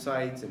home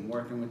sites and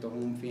working with the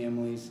home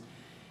families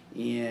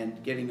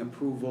and getting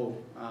approval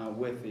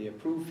with the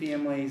approved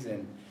families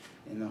and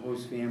the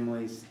host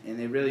families. And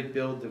they really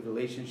build the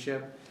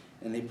relationship,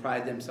 and they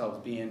pride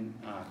themselves being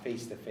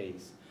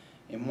face-to-face.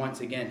 And once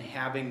again,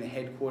 having the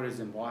headquarters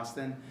in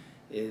Boston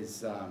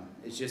is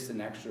just an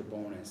extra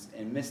bonus.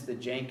 And Mr.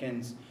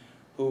 Jenkins,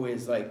 who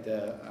is like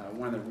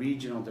one of the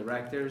regional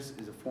directors,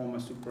 is a former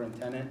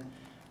superintendent.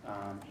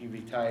 He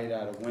retired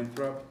out of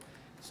Winthrop,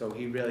 so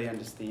he really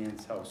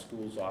understands how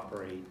schools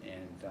operate,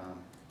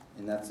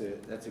 and that's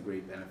a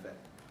great benefit.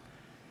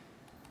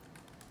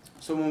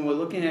 So when we're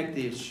looking at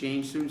the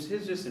exchange students,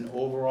 here's just an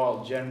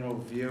overall general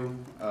view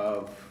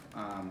of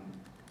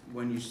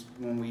when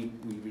we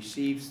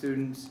receive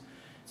students.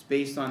 It's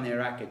based on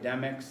their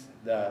academics.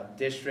 The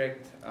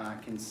district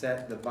can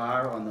set the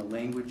bar on the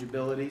language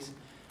abilities,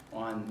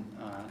 on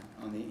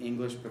the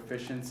English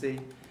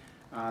proficiency.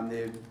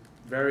 They're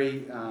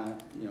very,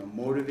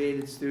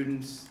 motivated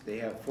students. They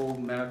have full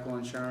medical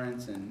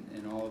insurance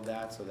and all of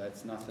that, so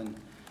that's nothing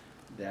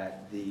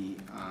that the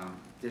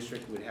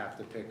district would have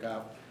to pick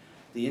up.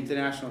 The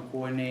international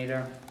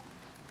coordinator,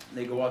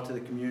 they go out to the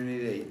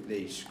community,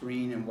 they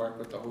screen and work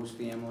with the host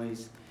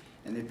families,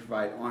 and they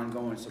provide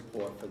ongoing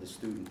support for the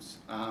students.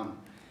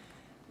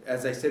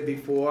 As I said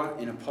before,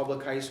 in a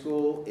public high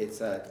school,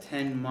 it's a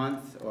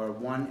 10-month or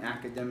 1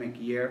 academic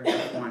year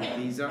F1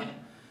 visa.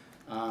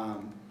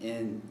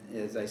 And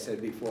as I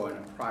said before, in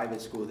a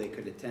private school, they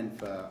could attend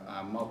for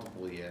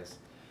multiple years.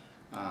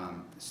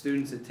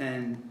 Students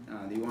attend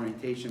the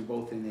orientation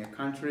both in their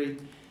country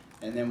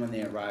and then when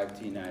they arrive to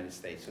the United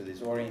States. So there's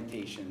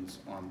orientations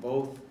on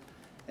both.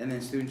 And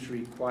then students are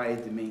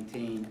required to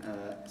maintain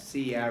a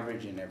C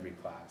average in every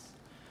class.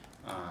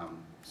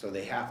 So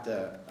they have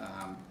to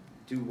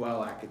do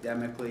well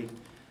academically.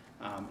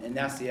 And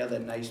that's the other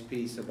nice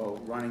piece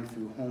about running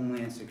through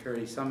Homeland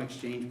Security. Some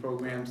exchange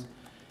programs,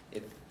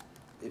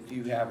 if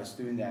you have a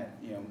student that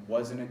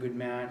wasn't a good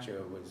match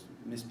or was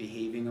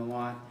misbehaving a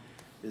lot,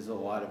 there's a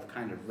lot of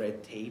kind of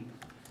red tape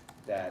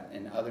that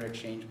in other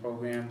exchange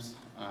programs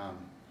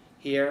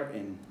here,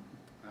 and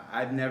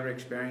I've never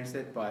experienced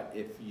it, but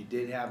if you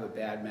did have a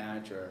bad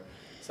match or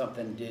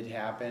something did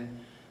happen,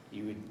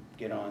 you would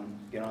get on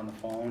the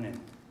phone, and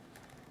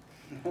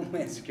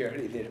Homeland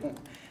Security,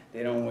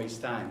 they don't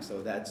waste time,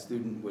 so that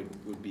student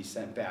would be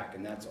sent back,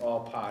 and that's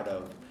all part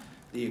of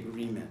the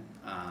agreement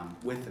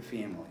with the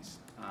families.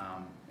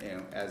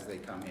 As they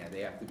come here,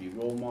 they have to be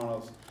role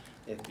models,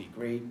 they have to be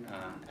great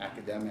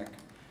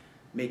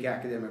make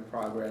academic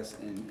progress,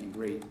 and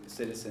great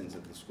citizens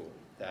of the school.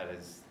 That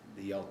is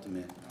the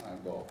ultimate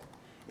goal.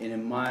 And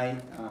in my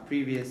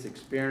previous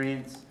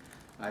experience,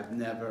 I've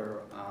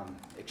never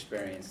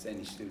experienced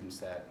any students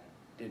that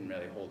didn't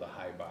really hold a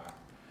high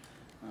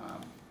bar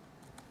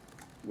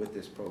with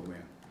this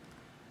program.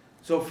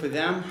 So for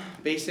them,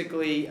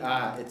 basically,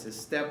 it's a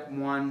step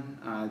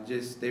 1,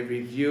 just they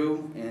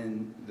review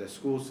in the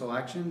school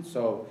selection.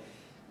 So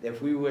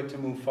if we were to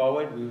move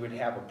forward, we would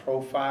have a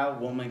profile,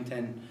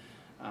 Wilmington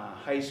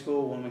High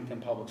School,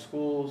 Wilmington Public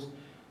Schools.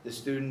 The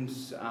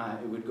students,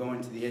 it would go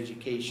into the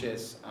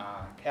Educatious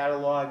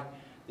catalog.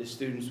 The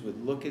students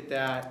would look at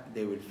that,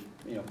 they would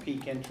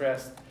pique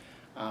interest,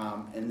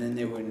 and then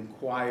they would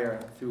inquire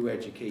through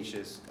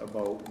Educatious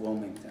about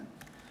Wilmington.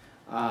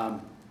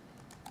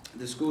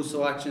 The school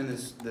selection,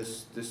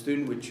 the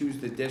student would choose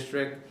the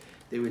district.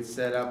 They would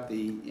set up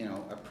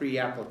a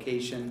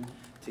pre-application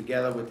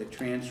together with the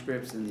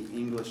transcripts and the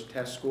English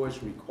test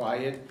scores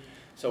required.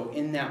 So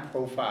in that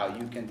profile,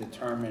 you can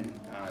determine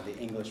the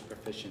English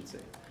proficiency,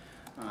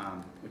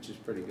 which is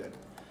pretty good.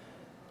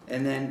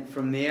 And then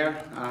from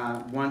there,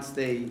 once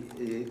the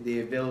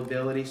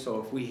availability, so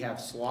if we have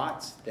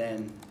slots,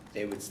 then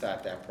they would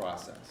start that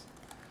process.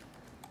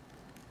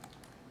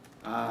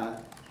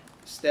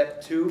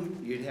 Step 2,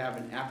 you'd have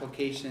an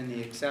application and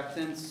the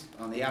acceptance.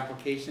 On the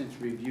application,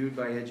 it's reviewed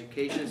by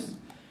Educatious.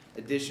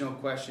 Additional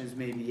questions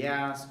may be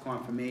asked,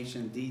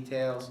 confirmation,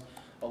 details.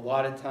 A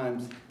lot of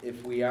times,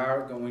 if we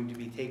are going to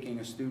be taking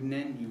a student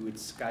in, you would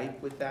Skype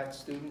with that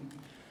student,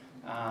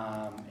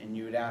 and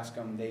you would ask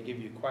them, they give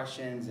you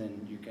questions,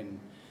 and you can,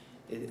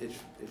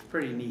 it's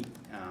pretty neat,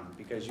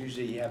 because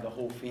usually you have the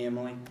whole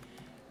family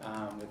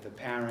with the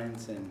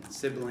parents and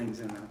siblings,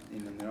 and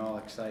they're all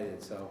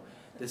excited. So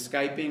the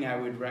Skyping I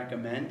would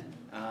recommend,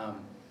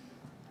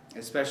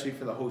 especially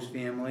for the host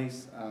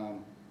families.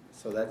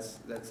 So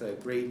that's a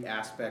great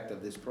aspect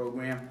of this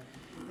program.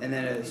 And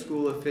then a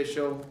school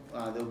official,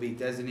 there'll be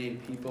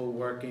designated people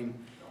working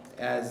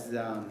as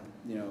the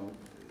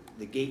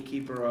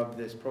gatekeeper of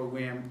this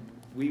program.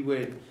 We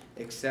would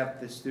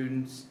accept the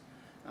students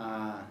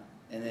and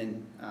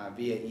then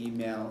via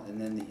email,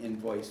 and then the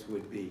invoice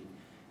would be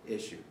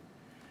issued.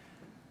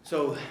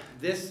 So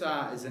this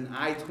is an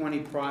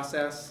I-20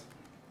 process,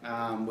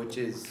 which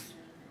is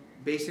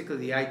basically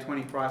the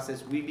I-20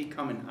 process. We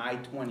become an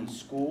I-20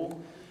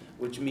 school,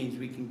 which means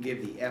we can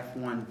give the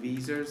F1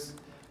 visas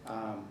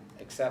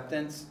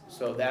acceptance.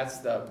 So that's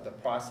the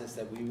process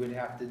that we would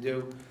have to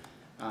do.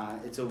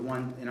 It's a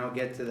and I'll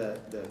get to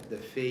the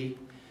fee,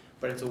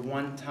 but it's a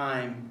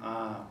one-time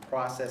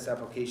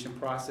application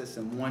process,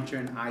 and once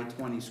you're an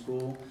I-20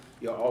 school,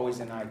 you're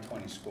always an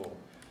I-20 school.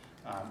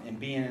 And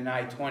being an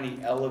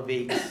I-20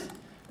 elevates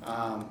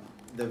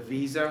the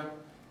visa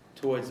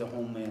towards the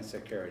Homeland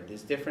Security.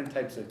 There's different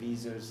types of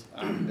visas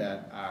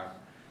that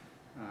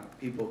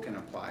people can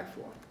apply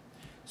for.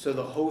 So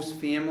the host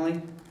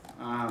family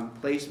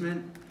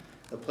placement,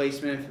 the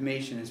placement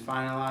information is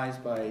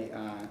finalized by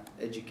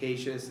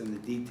Educatious, and the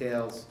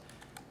details,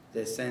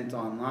 they're sent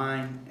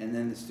online, and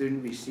then the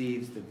student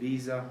receives the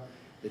visa,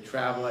 the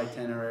travel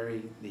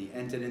itinerary, the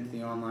entered into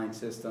the online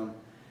system,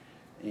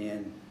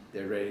 and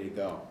they're ready to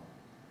go.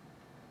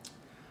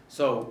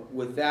 So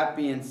with that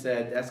being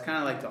said, that's kind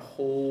of like the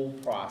whole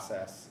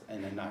process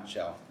in a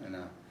nutshell, in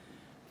a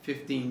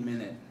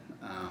 15-minute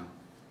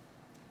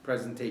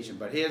presentation.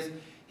 But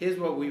here's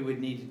what we would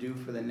need to do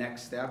for the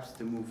next steps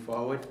to move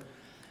forward.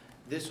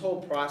 This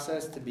whole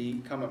process to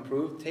become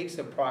approved takes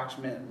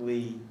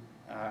approximately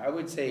I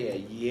would say a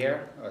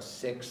year or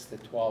 6 to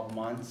 12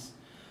 months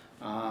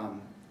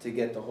to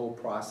get the whole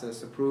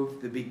process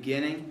approved. The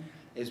beginning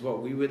is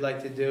what we would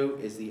like to do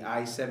is the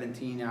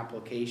I-17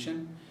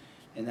 application,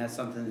 and that's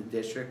something the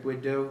district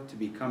would do to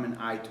become an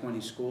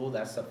I-20 school.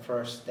 That's the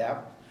first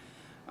step.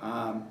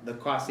 The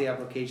cost of the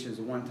application is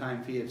a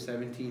one-time fee of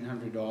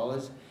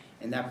 $1,700,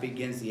 and that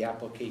begins the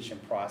application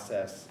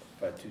process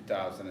for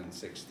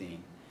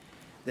 2016.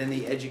 Then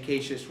the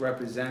education's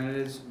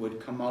representatives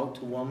would come out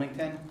to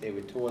Wilmington, they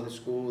would tour the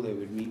school, they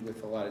would meet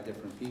with a lot of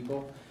different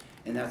people,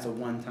 and that's a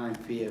one-time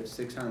fee of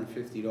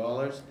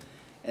 $650.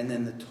 And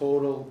then the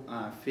total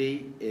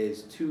fee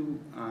is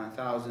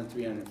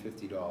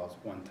 $2,350,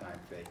 one-time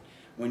fee,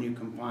 when you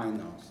combine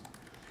those.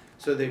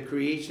 So the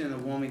creation of the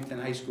Wilmington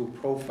High School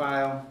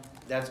profile,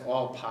 that's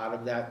all part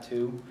of that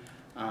too.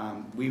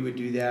 We would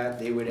do that,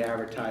 they would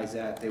advertise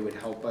that, they would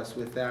help us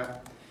with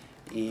that.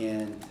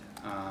 And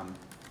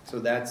so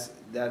that's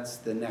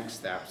the next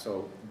step.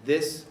 So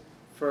this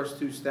first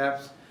 2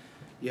 steps,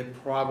 you're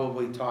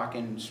probably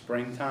talking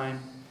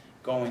springtime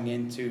going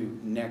into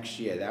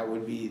next year. That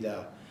would be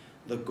the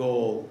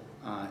goal,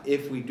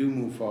 if we do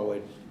move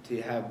forward,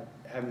 to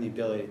having the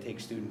ability to take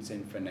students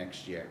in for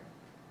next year.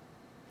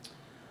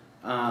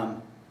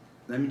 Let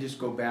me just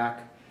go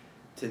back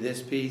to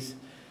this piece.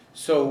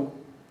 So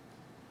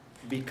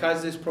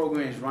because this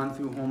program is run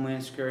through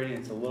Homeland Security,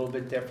 it's a little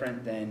bit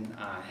different than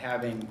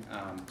having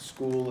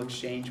school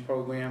exchange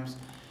programs.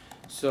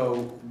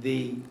 So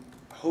the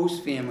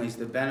host families,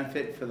 the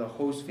benefit for the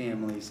host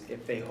families,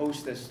 if they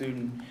host a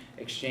student,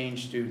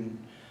 exchange student,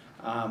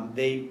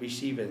 they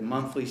receive a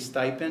monthly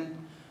stipend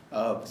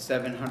of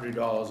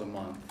 $700 a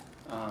month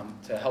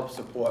to help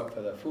support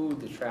for the food,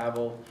 the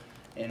travel,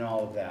 and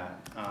all of that.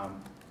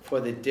 For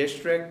the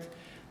district,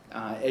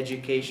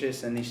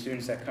 educationists and these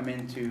students that come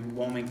into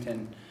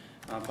Wilmington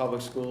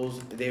public schools,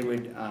 they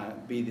would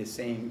be the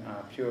same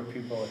pure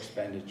pupil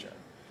expenditure.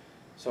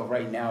 So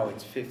right now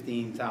it's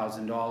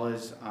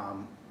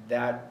 $15,000.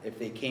 That, if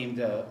they came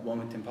to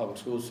Wilmington Public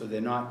Schools, so they're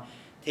not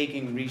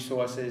taking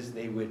resources,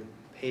 they would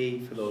pay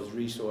for those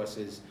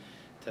resources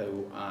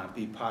to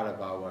be part of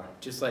our,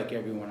 just like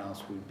everyone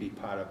else would be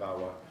part of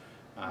our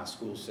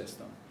school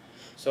system.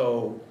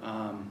 So,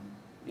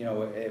 you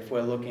know, if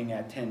we're looking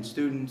at 10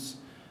 students,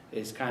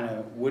 it's kind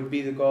of would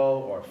be the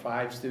goal, or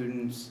 5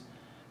 students,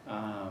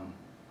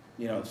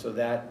 you know, so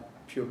that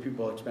pure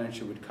pupil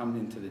expenditure would come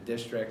into the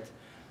district.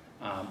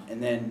 And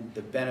then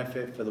the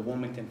benefit for the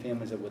Wilmington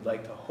families that would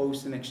like to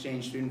host an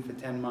exchange student for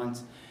 10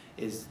 months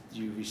is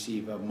you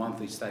receive a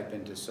monthly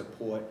stipend to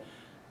support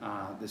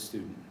the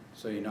student.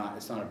 So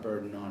it's not a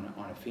burden on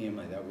a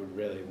family that would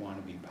really want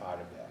to be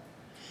part of that.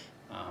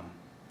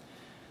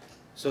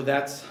 So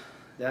that's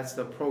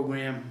the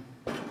program.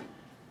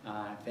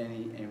 If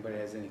anybody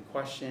has any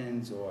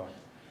questions, or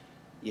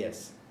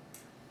yes.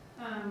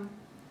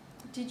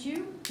 Did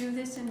you do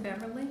this in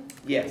Beverly?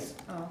 Yes.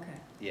 Oh, okay.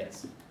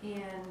 Yes.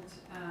 And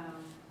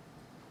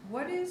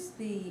what is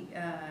the,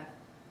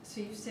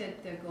 so you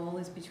said the goal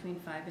is between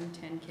 5 and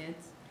 10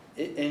 kids?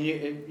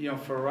 You know,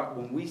 for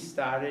when we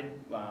started,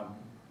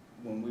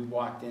 when we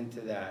walked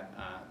into that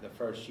the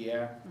first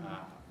year,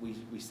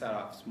 we started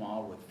off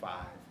small with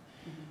 5,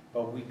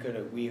 but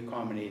we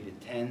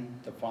accommodated 10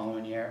 the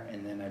following year,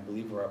 and then I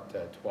believe we're up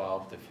to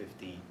 12 to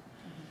 15.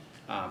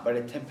 But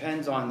it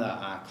depends on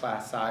the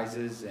class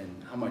sizes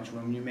and how much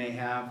room you may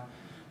have.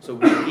 So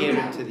we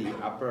cater to the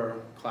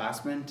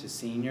upperclassmen, to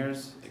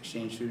seniors,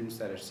 exchange students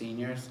that are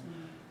seniors,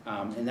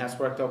 and that's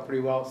worked out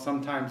pretty well.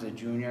 Sometimes a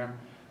junior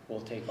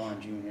will take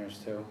on juniors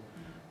too.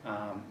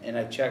 And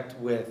I checked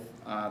with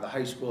the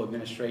high school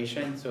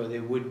administration, so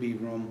there would be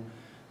room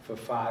for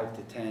 5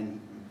 to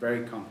 10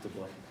 very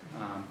comfortably.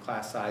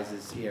 Class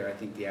sizes here, I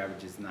think the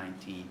average is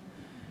 19.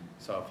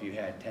 So if you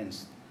had 10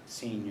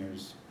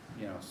 seniors,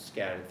 you know,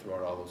 scattered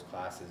throughout all those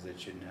classes, it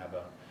shouldn't have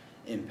an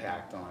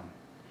impact on.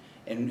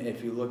 And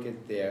if you look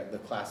at the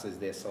classes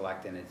they're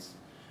selecting, it's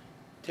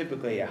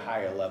typically a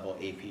higher level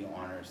AP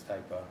honors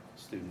type of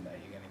student that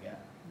you're gonna get.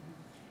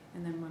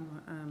 And then one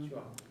more.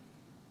 Sure.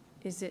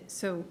 Is it,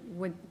 so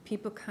would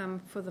people come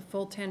for the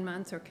full 10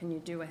 months, or can you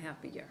do a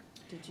half a year?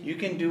 You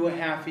can do a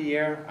half a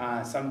year.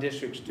 Some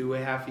districts do a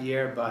half a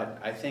year, but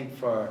I think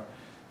for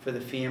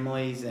the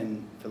families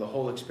and for the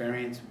whole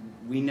experience,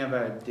 we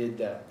never did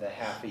the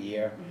half a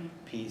year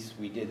piece.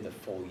 We did the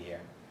full year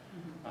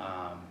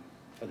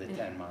for the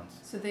 10 months.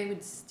 So they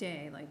would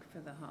stay, like, for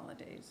the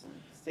holidays?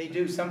 They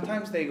do.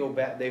 Sometimes they go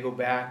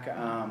back.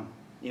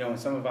 You know, and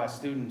some of our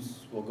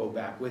students will go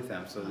back with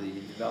them, so they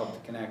develop the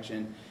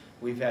connection.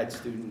 We've had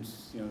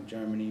students, you know,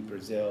 Germany,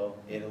 Brazil,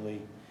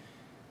 Italy,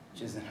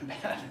 which isn't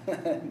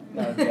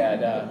not a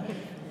bad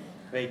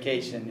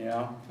vacation, you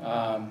know.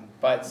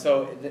 But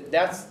so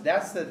that's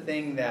the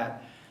thing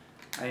that,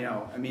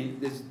 I mean,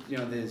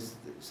 there's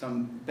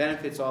some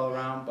benefits all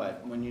around,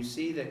 but when you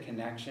see the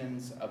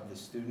connections of the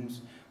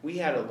students, we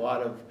had a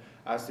lot of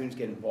our students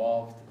get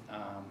involved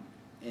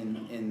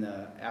in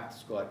the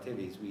after-school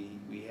activities.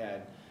 We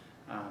had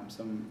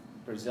some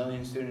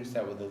Brazilian students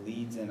that were the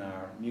leads in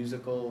our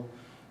musical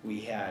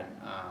We had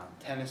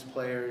tennis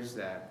players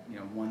that, you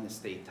know, won the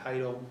state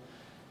title,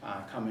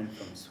 coming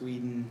from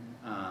Sweden,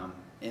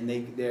 and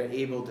they're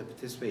able to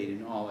participate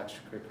in all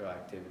extracurricular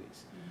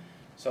activities.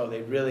 So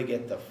they really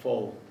get the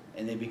full,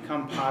 and they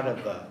become part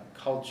of the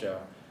culture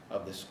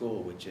of the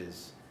school, which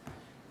is,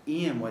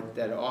 and what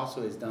that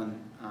also has done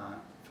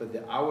for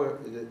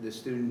the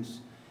students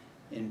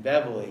in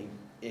Beverly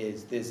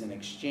is there's an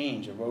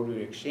exchange, a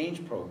Rotary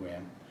exchange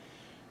program.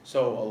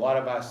 So a lot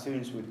of our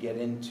students would get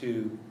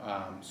into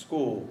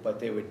school, but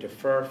they would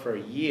defer for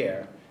a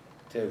year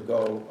to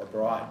go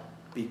abroad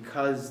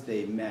because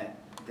they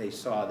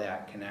saw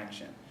that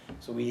connection.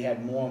 So we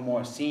had more and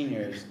more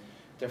seniors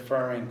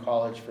deferring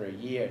college for a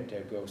year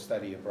to go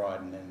study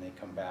abroad, and then they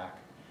come back.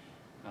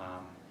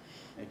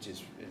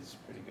 It's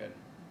pretty good.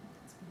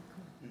 That's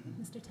very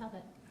cool. Mr.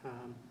 Talbot?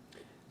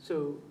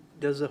 So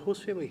does the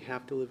host family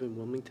have to live in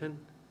Wilmington?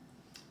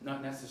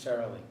 Not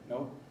necessarily,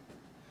 nope.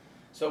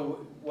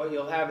 So what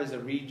you'll have is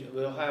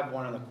we'll have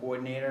one of the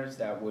coordinators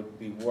that would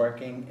be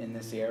working in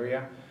this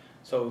area.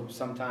 So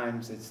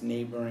sometimes it's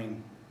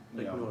neighboring, you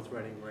Like know. North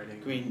Reading, Reading?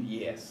 Green,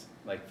 yes.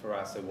 Like for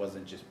us, it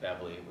wasn't just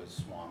Beverly, it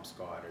was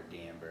Swampscott or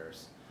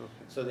Danvers. Okay.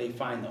 So they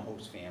find the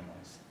host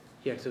families.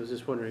 Yeah, because I was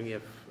just wondering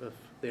if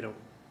they don't,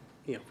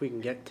 you know, if we can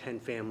get 10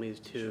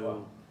 families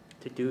Sure.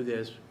 to do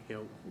this, you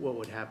know, what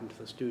would happen to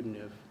the student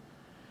if,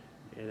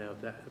 you know,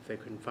 if they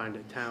couldn't find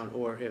a town,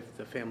 or if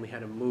the family had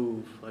to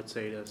move, let's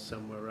say, to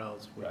somewhere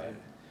else? Right.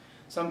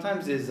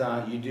 Sometimes is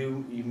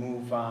you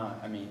move,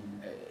 I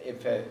mean,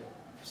 if for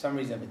some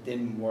reason if it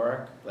didn't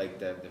work, like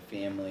the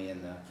family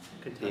and the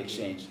Kentucky.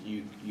 exchange,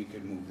 you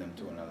could move them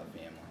to another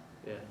family.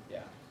 Yeah.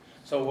 Yeah.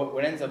 So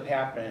what ends up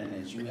happening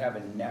is you have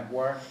a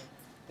network,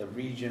 the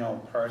regional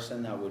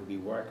person that would be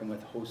working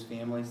with host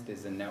families,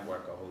 there's a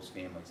network of host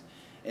families.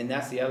 And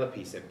that's the other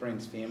piece, it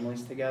brings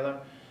families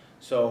together.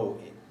 So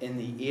in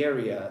the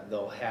area,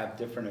 they'll have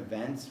different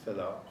events for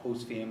the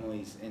host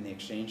families and the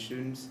exchange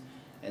students,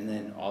 and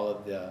then all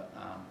of the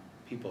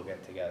people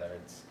get together.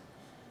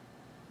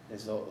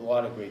 There's a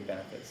lot of great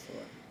benefits to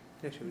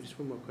it. Actually, just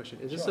one more question.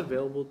 Is this Sure.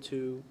 available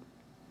to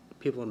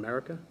people in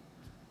America?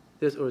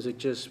 Or is it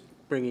just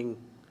bringing,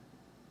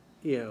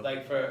 you know,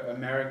 Like for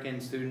American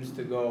students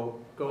to go.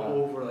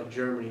 over like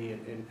Germany,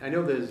 and I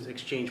know there's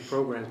exchange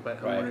programs, but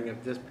I'm Right. wondering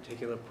if this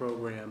particular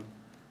program,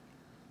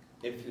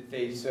 If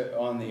they sit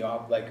on the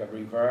like a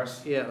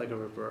reverse. yeah, like a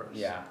reverse.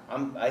 Yeah,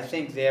 I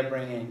think they're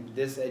bringing,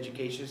 this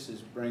education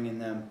is bringing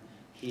them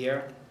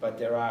here, but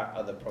there are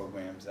other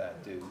programs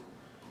that do.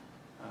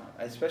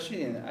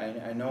 Especially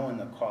I know in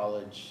the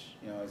college,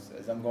 you know,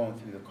 as I'm going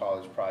through the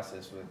college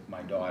process with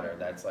my daughter,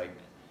 that's like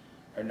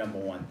her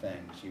 #1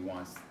 thing. She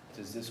wants,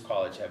 does this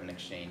college have an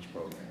exchange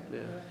program? Yeah.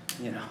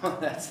 You know,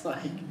 that's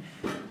like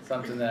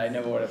something that I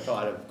never would have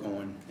thought of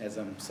going as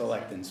I'm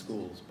selecting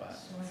schools, but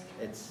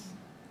it's,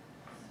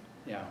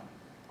 yeah.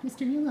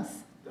 Mr.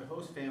 Mullis? The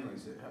host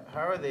families,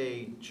 how are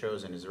they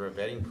chosen? Is there a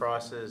vetting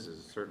process?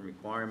 Is there certain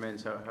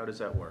requirements? How does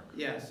that work?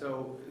 Yeah,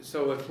 so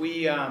if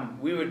we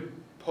would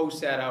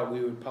post that out, we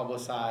would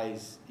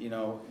publicize, you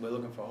know, we're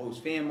looking for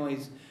host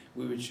families.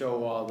 We would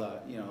show all the,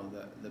 you know,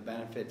 the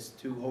benefits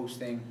to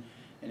hosting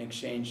an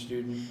exchange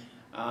student.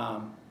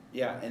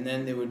 Yeah, and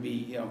then there would be,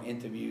 you know,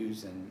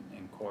 interviews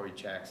and query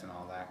checks and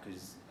all that,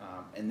 because,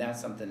 and that's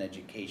something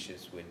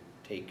Educatious would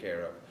take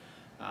care of.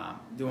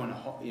 Doing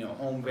a, you know,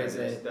 home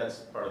visit. That's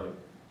part of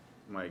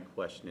my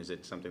question. Is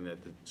it something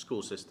that the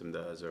school system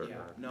does, or? Yeah,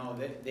 no,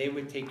 they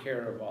would take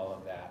care of all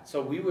of that.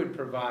 So we would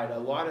provide a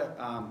lot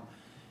of,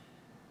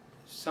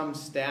 some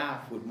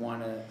staff would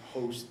want to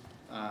host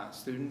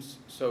students.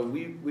 So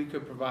we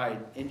could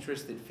provide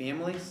interested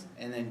families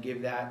and then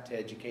give that to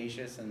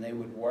Educatious, and they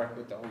would work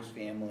with the host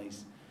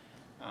families,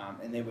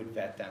 and they would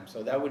vet them.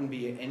 So that wouldn't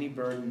be any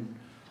burden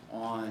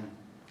on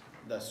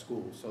the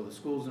school. So the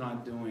school's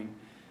not doing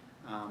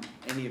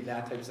any of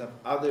that type of stuff,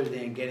 other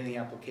than getting the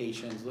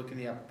applications, looking at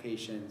the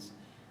applications,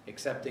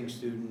 accepting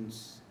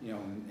students, you know,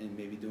 and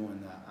maybe doing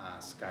the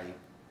Skype.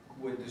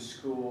 Would the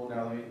school,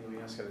 now let me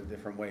ask it a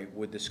different way,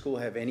 would the school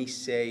have any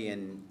say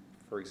in,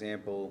 for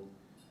example,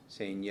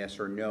 saying yes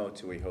or no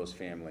to a host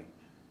family?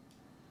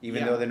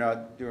 Even though they're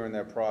not doing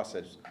their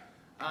process?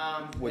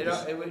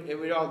 It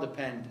would all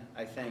depend,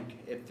 I think.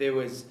 If there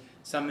was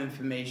some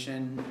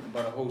information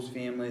about a host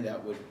family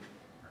that would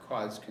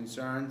cause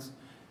concerns,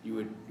 you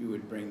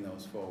would bring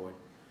those forward.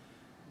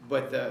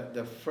 But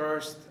the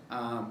first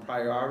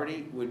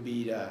priority would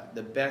be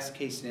the best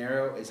case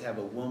scenario is have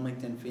a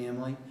Wilmington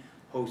family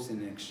hosting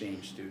an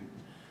exchange student.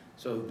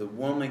 So the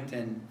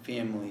Wilmington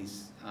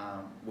families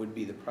would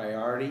be the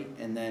priority,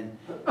 and then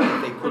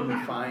if they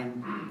couldn't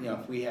find, you know,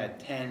 if we had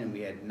 10 and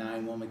we had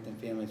 9 Wilmington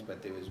families,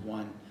 but there was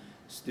one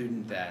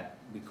student that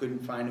we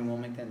couldn't find in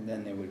Wilmington,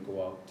 then they would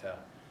go out to,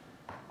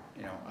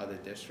 you know, other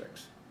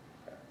districts.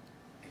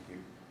 Thank you.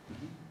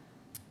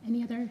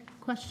 Any other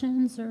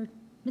questions, or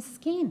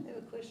Mrs. Kane? I have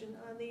a question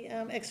on the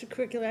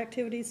extracurricular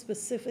activities,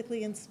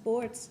 specifically in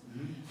sports.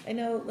 I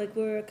know, like,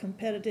 we're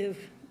competitive,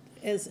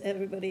 as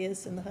everybody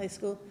is in the high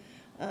school.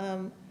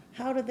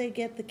 how do they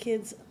get the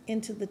kids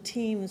into the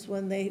teams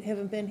when they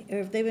haven't been, or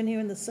if they've been here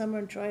in the summer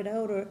and tried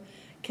out, or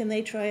can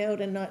they try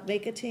out and not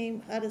make a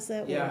team? How does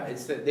that work? Yeah,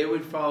 it's that they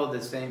would follow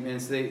the same, and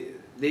it's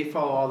they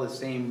follow all the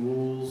same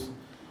rules,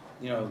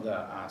 you know,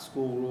 the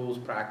school rules,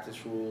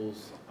 practice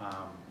rules,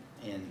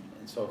 and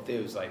so if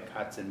there was like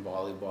cuts in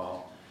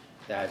volleyball,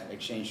 that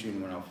exchange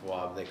student went out for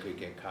volleyball, they could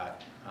get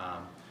cut.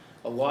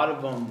 A lot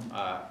of them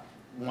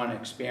want to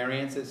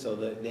experience it, so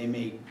that they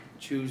may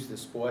choose the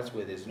sports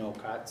where there's no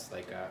cuts,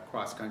 like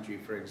cross country,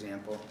 for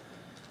example.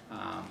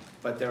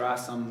 But there are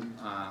some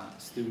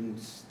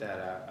students that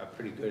are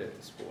pretty good at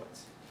the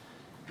sports,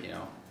 you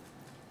know.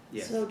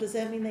 Yes. So does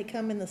that mean they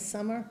come in the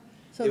summer?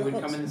 So They the would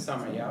whole- come in the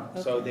summer, yeah.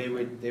 So Okay.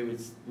 we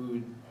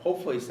would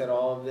hopefully set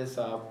all of this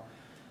up,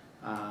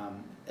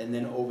 and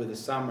then over the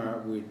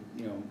summer, we'd,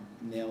 you know,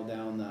 nail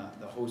down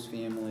the host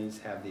families,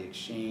 have the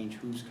exchange,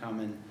 who's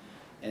coming,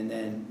 and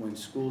then when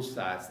school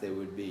starts, they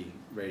would be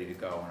ready to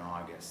go in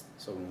August.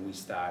 So when we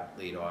start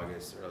late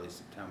August, early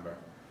September,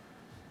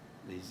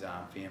 these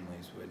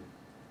families would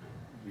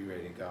be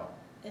ready to go.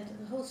 And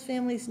the host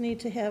families need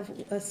to have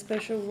a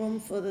special room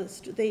for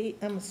the,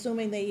 I'm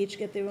assuming they each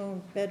get their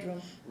own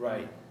bedroom.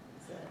 Right.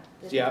 Is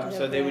that- they have Yeah, to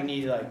so have they would that?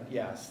 need like,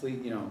 yeah,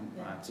 sleep, you know,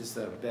 Yeah. just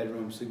a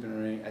bedroom, sleeping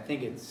arrangement. I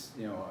think it's,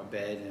 you know, a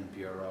bed and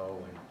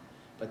bureau, and,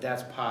 but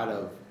that's part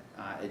of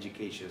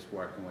education, is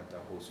working with the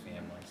host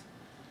families.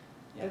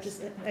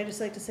 Yes. I'd just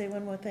like to say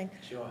one more thing.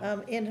 Sure.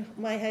 In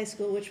my high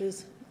school, which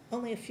was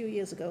only a few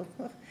years ago,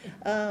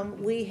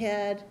 we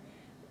had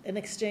an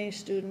exchange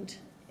student,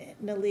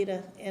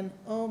 Nalita, and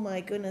oh my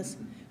goodness,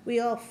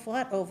 we all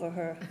fought over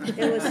her.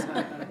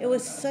 It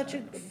was such a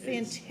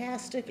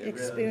fantastic It really-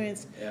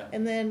 experience. Yeah.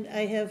 And then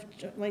I have,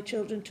 my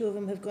children, 2 of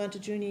them have gone to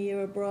junior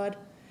year abroad,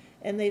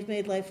 and they've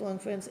made lifelong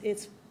friends.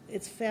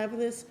 It's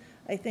fabulous.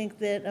 I think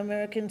that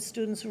American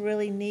students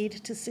really need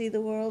to see the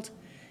world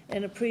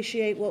and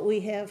appreciate what we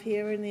have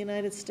here in the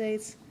United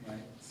States. Right,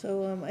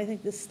 So I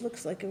think this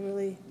looks like a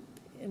really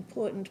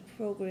important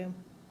program.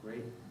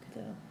 great.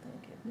 So,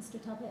 thank you.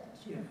 Mr. Talbot?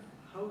 Yeah,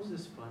 how is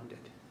this funded?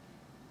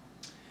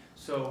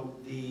 So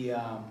the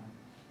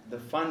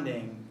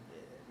funding,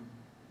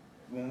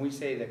 when we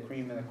say the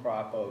cream of the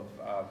crop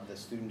of the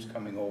students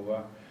coming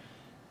over,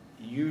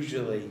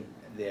 usually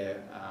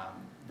they're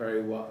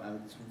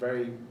it's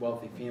very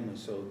wealthy families,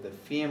 so the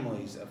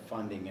families are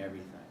funding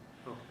everything.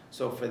 Oh.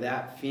 So for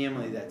that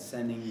family that's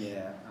sending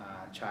their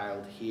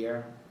child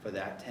here for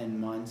that 10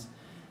 months,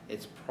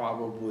 it's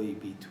probably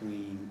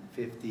between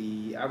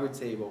I would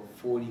say about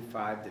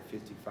 $45,000 to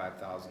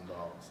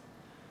 $55,000.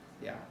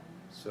 Yeah,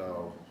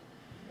 so.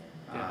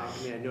 Yeah,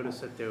 I mean, I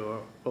noticed that there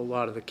were a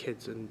lot of the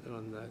kids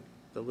on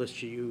the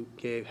list you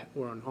gave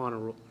were on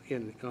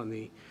on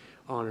the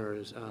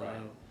honors Right.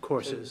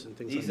 courses and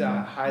things like These that.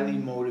 are highly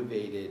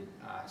motivated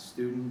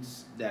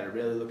students that are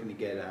really looking to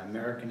get an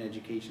American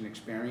education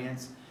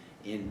experience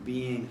in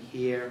being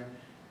here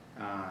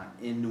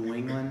in New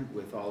England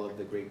with all of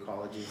the great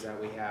colleges that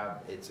we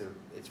have. It's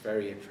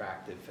very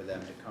attractive for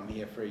them to come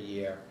here for a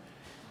year,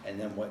 and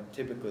then what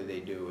typically they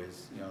do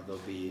is, you know, they'll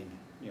be,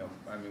 you know,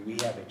 I mean, we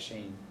have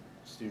exchange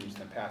students in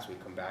the past, we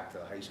come back to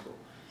the high school.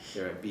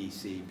 They're at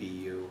BC,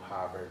 BU,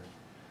 Harvard,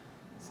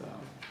 so.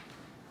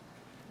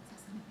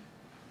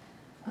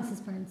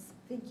 Mrs. Burns?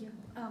 Thank you.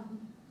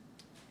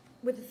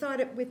 With the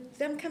thought, with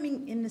them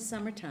coming in the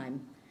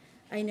summertime,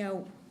 I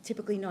know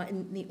typically not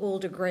in the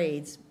older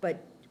grades,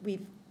 but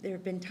there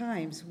have been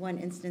times, one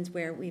instance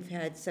where we've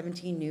had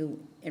 17 new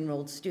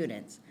enrolled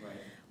students. Right.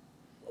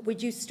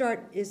 Would you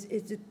start, is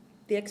it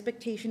the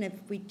expectation, if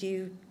we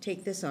do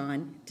take this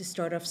on, to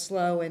start off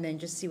slow and then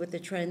just see what the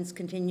trends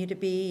continue to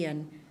be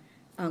and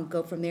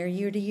go from there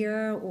year to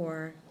year,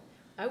 or?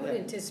 I would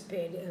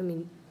anticipate, I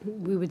mean,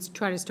 we would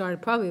try to start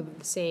at probably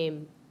the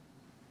same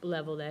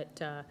level that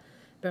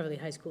Beverly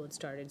High School had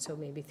started, so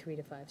maybe 3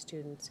 to 5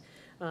 students.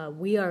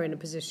 We are in a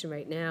position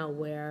right now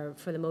where,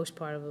 for the most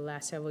part over the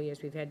last several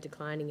years, we've had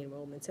declining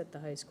enrollments at the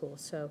high school.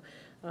 So,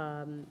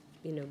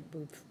 you know,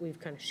 we've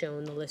kind of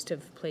shown the list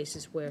of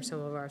places where some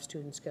of our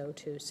students go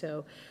to.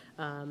 So,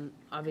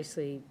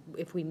 obviously,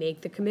 if we make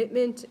the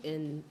commitment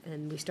and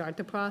we start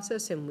the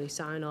process and we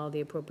sign all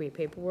the appropriate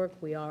paperwork,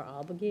 we are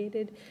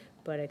obligated.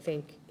 But I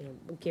think, you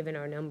know, given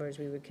our numbers,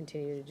 we would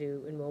continue to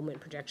do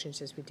enrollment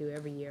projections as we do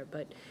every year,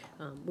 but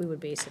we would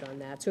base it on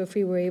that. So if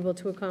we were able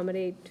to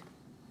accommodate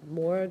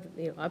more,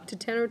 you know, up to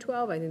 10 or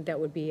 12, I think that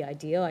would be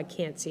ideal. I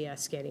can't see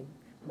us getting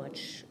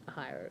much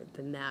higher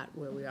than that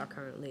where we are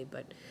currently,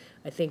 but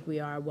I think we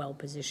are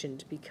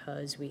well-positioned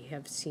because we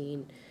have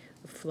seen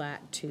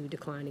flat to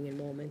declining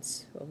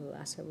enrollments over the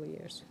last several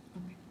years.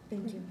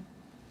 Thank you.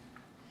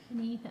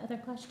 Any other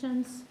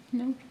questions?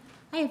 No?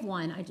 I have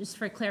one, just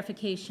for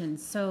clarification.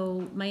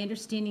 So my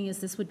understanding is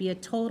this would be a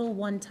total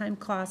one-time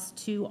cost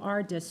to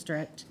our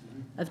district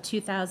of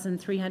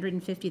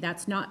 $2,350.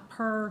 That's not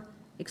per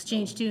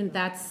exchange student,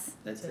 that's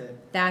That's it.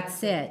 it?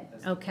 That's the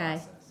Okay,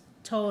 process.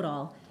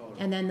 total. Total.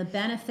 And then the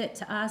benefit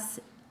to us,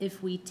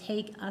 if we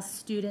take a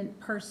student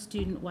per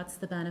student, what's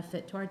the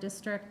benefit to our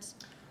district?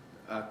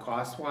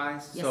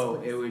 Cost-wise, Yes, so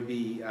please. it would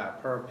be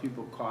per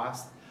pupil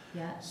cost.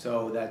 Yeah.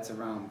 So that's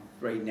around,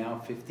 right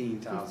now,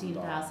 $15,000.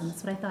 15,000,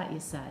 that's what I thought you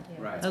said.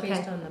 Right. It's Okay.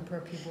 based on the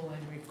per pupil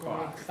and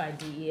reported Cost. by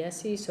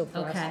DESE, so for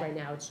us Okay. right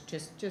now, it's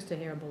just a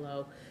hair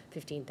below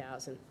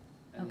 15,000.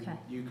 And Okay.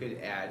 you could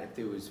add, if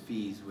there was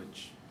fees,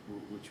 which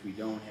we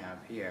don't have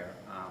here,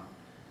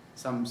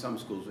 some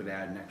schools would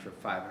add an extra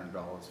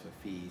 $500 for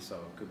fees, so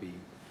it could be,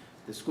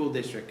 the school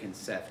district can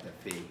set the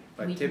fee. We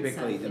But can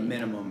typically, set the fee.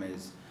 minimum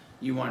is,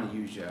 you want to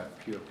use your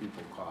pure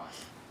pupil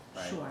cost,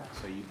 right? Sure.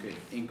 So you could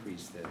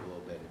increase it a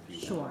little bit if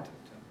you Sure. wanted to.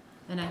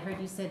 And I heard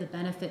you say the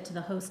benefit to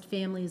the host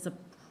family is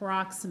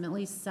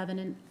approximately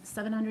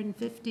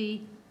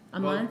 $750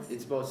 a Well, month?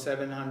 It's about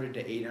 $700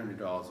 to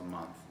 $800 a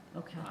month,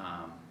 Okay,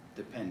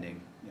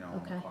 depending, on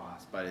Okay. the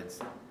cost. But it's,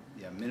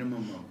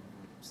 minimum of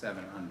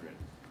 700,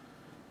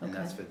 and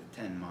that's Okay. for the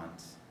 10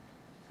 months.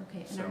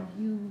 okay. And So- are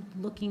you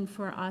looking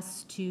for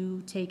us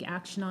to take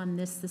action on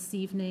this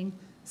evening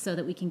so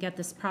that we can get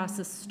this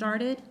process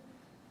started?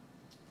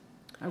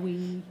 Are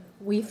we,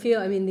 We feel,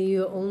 I mean,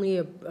 the only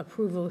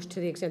approval, to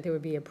the extent there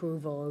would be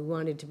approval, we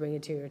wanted to bring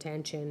it to your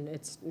attention.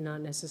 It's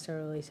not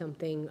necessarily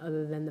something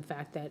other than the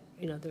fact that,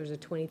 there's a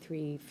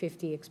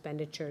 $2350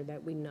 expenditure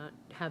that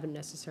haven't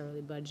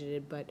necessarily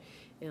budgeted, but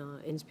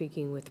in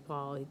speaking with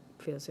Paul, he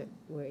feels that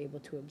we're able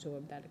to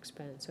absorb that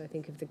expense. So I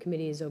think if the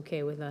committee is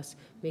okay with us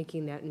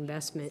making that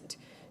investment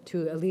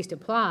to at least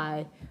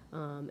apply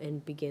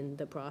and begin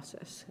the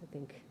process, I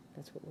think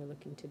that's what we're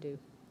looking to do.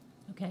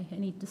 okay,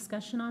 any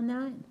discussion on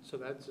that? So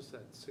that's just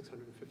that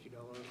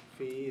 $650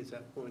 fee, is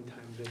that one-time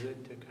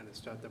visit to kind of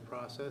start the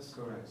process?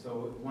 Correct.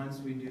 So once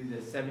we do the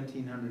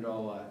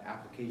 $1,700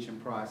 application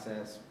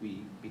process,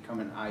 we become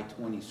an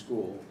I-20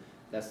 school.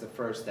 That's the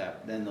first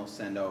step. Then they'll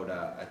send out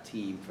a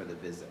team for the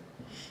visit.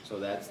 So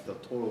that's the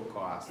total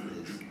cost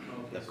is the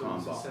Okay, so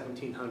combo. it's a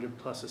 $1,700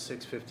 plus a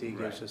 $650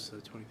 Right. gives us the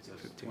So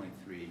it's $2,350.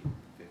 $23.50.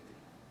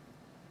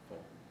 Full.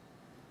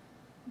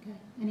 Okay,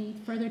 any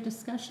further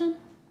discussion?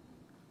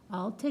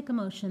 I'll take a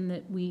motion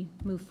that we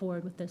move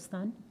forward with this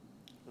then.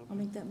 I'll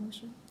make that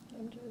motion.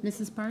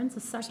 Mrs. Burns, a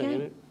second?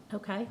 Second it.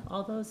 Okay,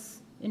 all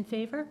those in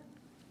favor?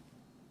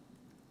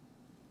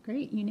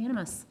 Great,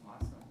 unanimous.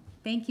 Awesome.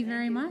 Thank you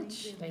very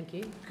much. Thank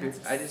you. Good.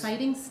 That's I just,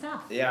 exciting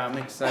stuff. yeah, I'm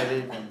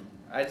excited, and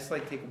I just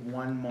like to take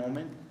one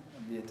moment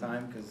of your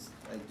time, because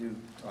I do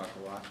talk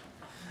a lot.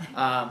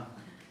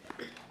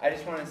 I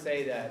just want to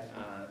say that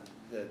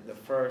the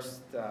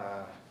first,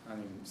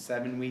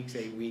 7 weeks,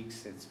 8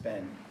 weeks, it's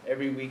been,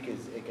 every week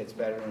it gets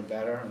better and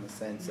better in the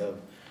sense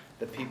of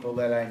the people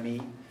that I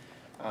meet.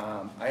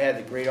 I had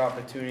the great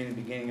opportunity in the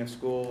beginning of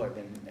school. I've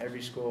been in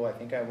every school. I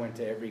think I went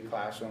to every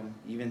classroom,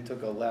 even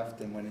took a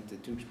left and went into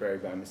Tewksbury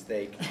by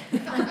mistake.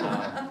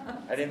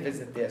 I didn't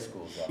visit their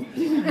schools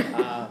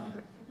though.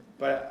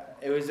 But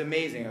it was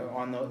amazing.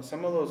 On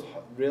some of those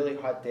really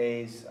hot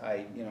days,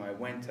 I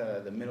went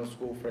to the middle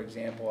school, for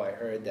example. I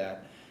heard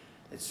that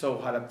it's so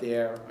hot up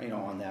there,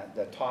 on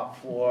the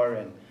top floor,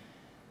 and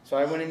so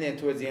I went in there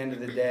towards the end of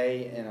the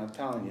day, and I'm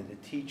telling you, the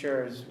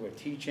teachers were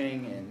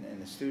teaching,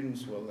 and the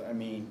students were,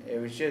 it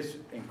was just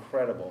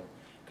incredible.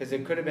 Because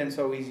it could have been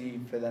so easy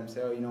for them to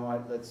say, oh, you know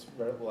what, let's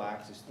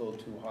relax, it's still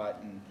too hot.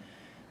 And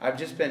I've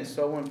just been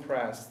so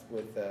impressed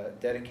with the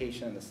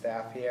dedication of the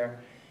staff here,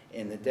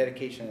 and the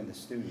dedication of the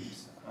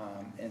students,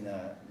 and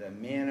the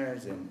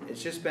manners, and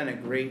it's just been a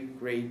great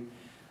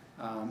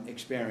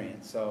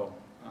experience. So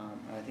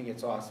I think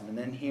it's awesome. And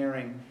then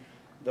hearing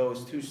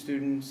those two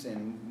students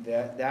and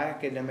that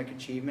academic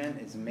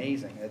achievement is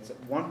amazing. It's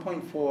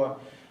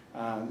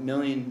 1.4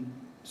 million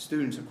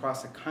students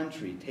across the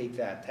country take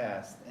that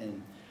test,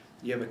 and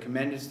you have a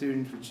commended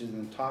student, which is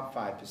in the top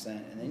 5%,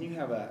 and then you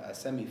have a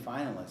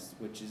semifinalist,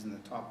 which is in the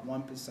top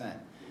 1%.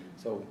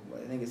 So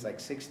I think it's like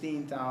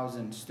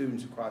 16,000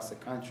 students across the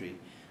country,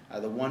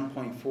 the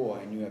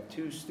 1.4, and you have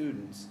two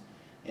students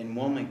in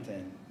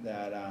Wilmington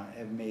that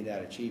have made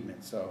that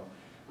achievement. So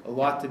a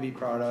lot to be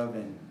proud of,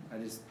 and I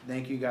just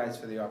thank you guys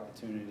for the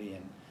opportunity,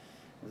 and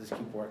we'll just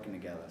keep working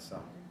together.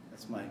 So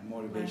that's my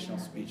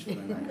motivational speech for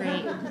the night.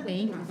 Great,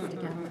 thank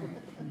you.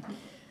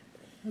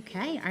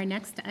 Okay, our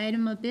next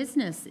item of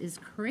business is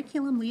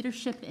curriculum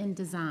leadership and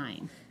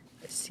design.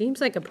 It seems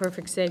like a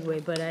perfect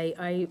segue, but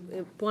I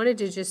wanted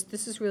to just,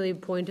 this is really a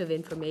point of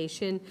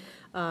information.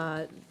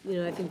 I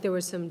think there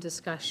was some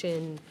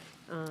discussion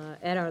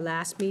at our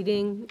last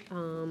meeting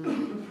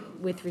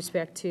with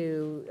respect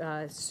to,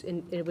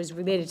 and it was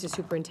related to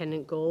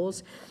superintendent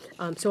goals.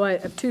 So I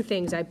have two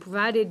things. I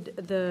provided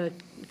the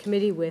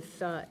committee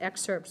with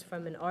excerpts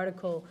from an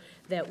article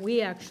that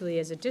we actually,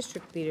 as a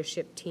district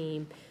leadership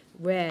team,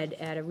 read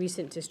at a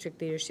recent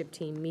district leadership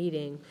team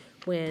meeting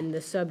when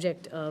the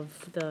subject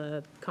of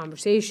the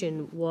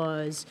conversation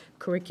was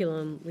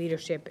curriculum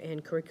leadership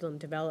and curriculum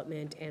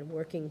development and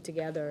working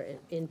together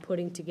in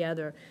putting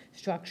together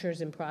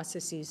structures and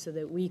processes so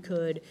that we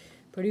could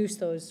produce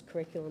those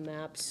curriculum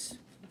maps.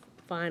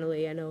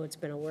 Finally, I know it's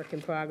been a work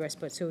in progress,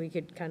 but so we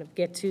could kind of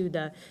get to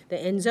the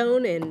end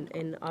zone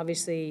and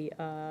obviously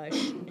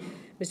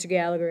Mr.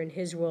 Gallagher, in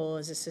his role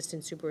as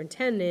assistant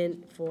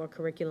superintendent for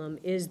curriculum,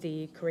 is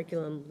the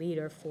curriculum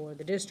leader for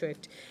the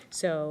district.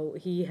 So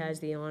he has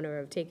the honor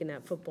of taking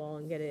that football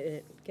and getting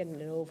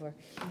it over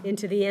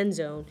into the end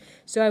zone.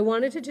 So I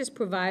wanted to just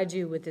provide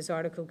you with this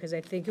article because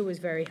I think it was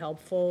very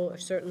helpful,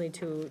 certainly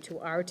to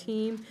our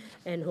team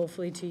and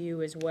hopefully to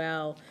you as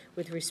well,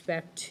 with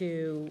respect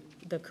to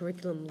the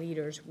curriculum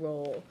leader's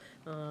role.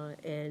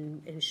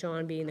 And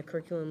Sean being the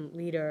curriculum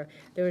leader,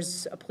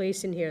 there's a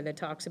place in here that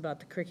talks about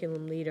the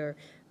curriculum leader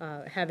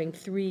having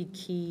 3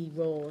 key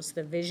roles: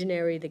 the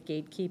visionary, the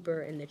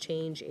gatekeeper, and the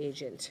change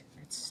agent.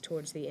 That's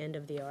towards the end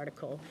of the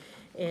article.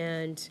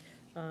 And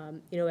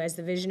as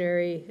the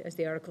visionary, as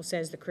the article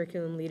says, the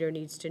curriculum leader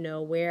needs to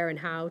know where and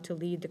how to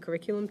lead the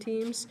curriculum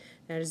teams.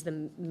 That is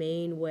the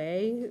main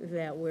way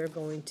that we're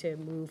going to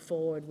move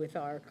forward with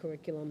our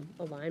curriculum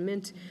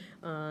alignment.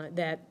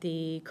 That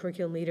the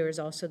curriculum leader is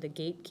also the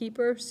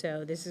gatekeeper.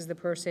 So this is the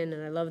person,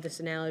 and I love this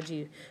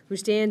analogy, who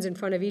stands in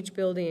front of each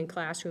building and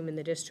classroom in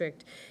the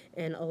district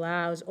and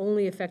allows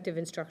only effective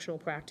instructional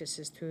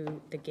practices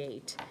through the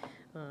gate.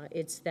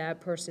 It's that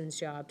person's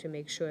job to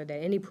make sure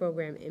that any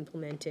program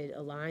implemented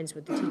aligns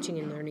with the teaching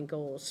and learning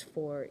goals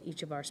for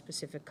each of our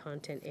specific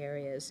content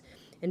areas.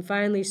 And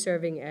finally,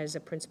 serving as a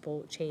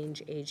principal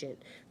change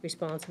agent,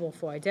 responsible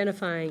for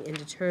identifying and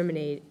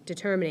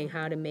determining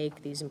how to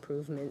make these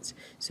improvements.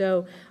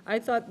 So I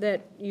thought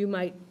that you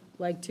might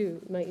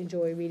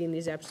enjoy reading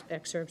these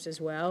excerpts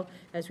as well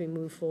as we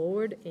move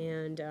forward.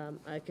 And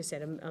like I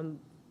said, I'm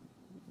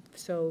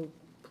so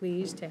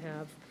pleased to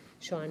have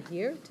Sean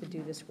here to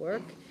do this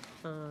work.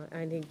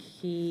 I think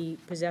he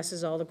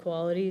possesses all the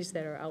qualities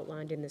that are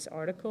outlined in this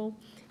article,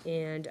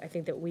 and I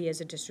think that we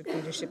as a district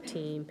leadership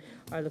team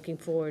are looking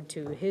forward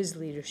to his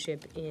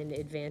leadership in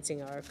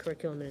advancing our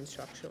curriculum and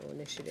instructional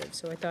initiatives.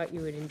 So I thought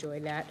you would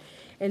enjoy that.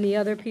 And the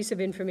other piece of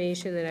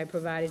information that I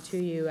provided to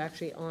you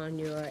actually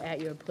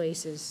at your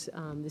places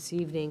this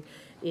evening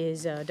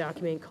is a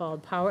document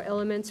called Power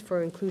Elements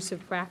for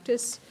Inclusive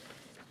Practice,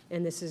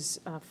 and this is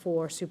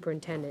for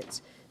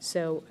superintendents.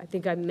 So I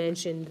think I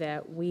mentioned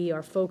that we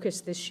are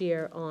focused this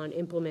year on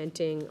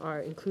implementing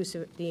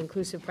the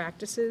inclusive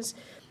practices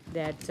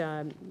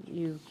that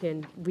you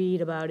can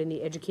read about in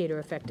the Educator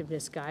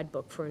Effectiveness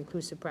Guidebook for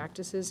Inclusive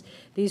Practices.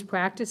 These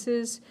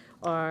practices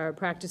are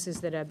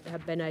practices that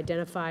have been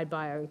identified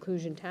by our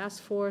Inclusion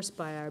Task Force,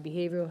 by our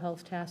Behavioral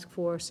Health Task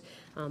Force,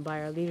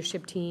 by our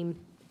leadership team,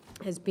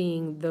 as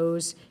being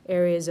those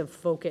areas of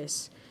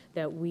focus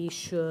that we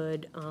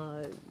should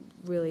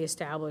really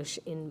establish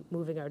in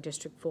moving our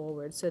district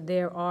forward. So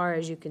there are,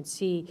 as you can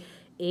see,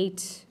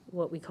 8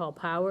 what we call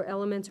power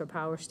elements or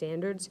power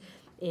standards.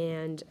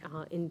 And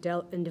in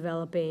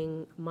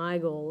developing my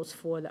goals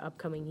for the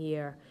upcoming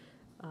year,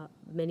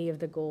 many of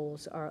the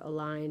goals are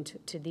aligned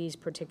to these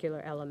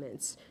particular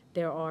elements.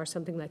 There are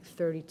something like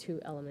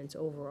 32 elements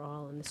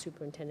overall in the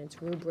superintendent's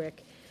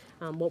rubric.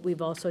 What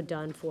we've also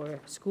done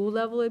for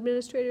school-level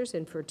administrators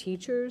and for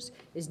teachers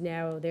is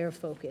narrow their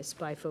focus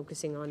by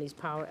focusing on these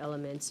power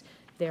elements.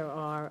 There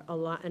are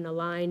an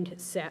aligned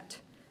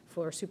set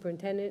for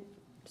superintendent,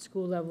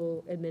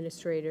 school-level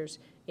administrators,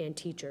 and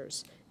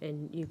teachers.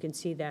 And you can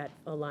see that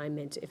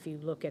alignment if you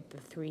look at the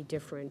 3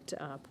 different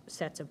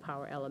sets of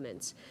power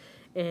elements.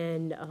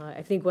 And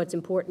I think what's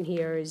important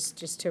here is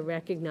just to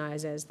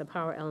recognize, as the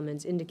power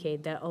elements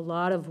indicate, that a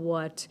lot of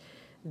what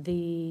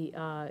the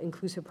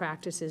inclusive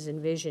practices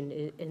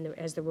envision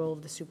as the role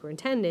of the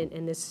superintendent,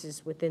 and this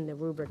is within the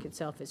rubric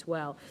itself as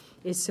well,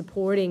 is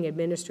supporting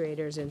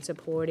administrators and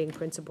supporting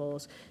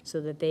principals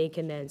so that they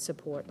can then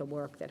support the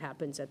work that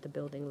happens at the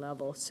building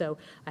level. So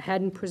I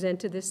hadn't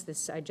presented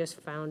this, I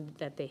just found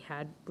that they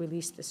had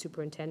released the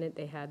superintendent,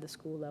 they had the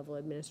school level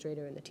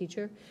administrator and the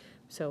teacher.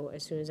 So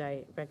as soon as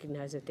I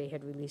recognized that they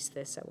had released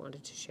this, I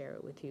wanted to share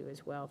it with you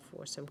as well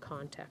for some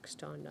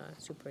context on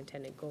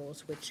superintendent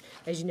goals, which,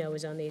 as you know,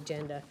 is on the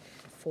agenda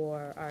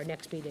for our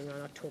next meeting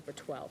on October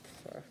 12th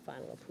for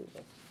final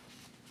approval.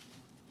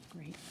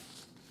 Great.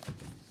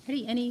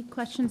 Any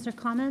questions or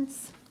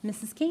comments?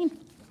 Mrs. Kane?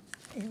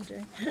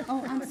 MJ.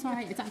 Oh, I'm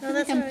sorry. I feel No, like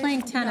that's I'm all right.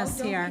 playing tennis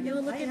No, here.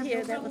 you look in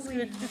here, that was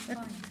good.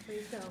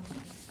 Please go.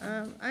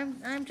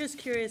 I'm just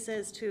curious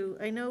as to,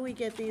 I know we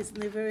get these,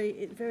 and they're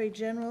very, very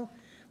general,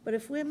 but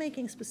if we're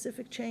making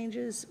specific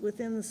changes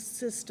within the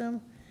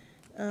system,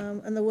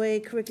 and the way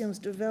curriculum's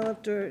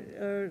developed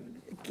or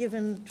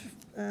given,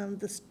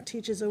 the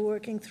teachers are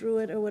working through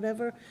it or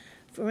whatever,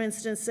 for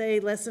instance, say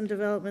lesson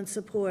development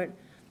support,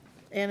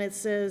 and it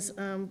says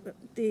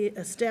the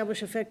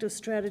establish effective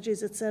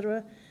strategies, et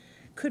cetera,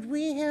 could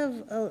we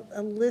have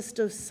a list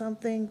of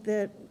something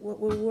that, what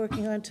we're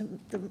working on, to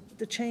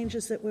the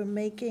changes that we're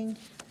making?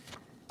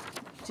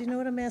 Do you know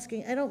what I'm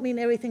asking? I don't mean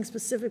everything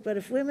specific, but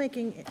if we're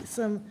making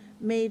some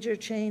major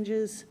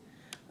changes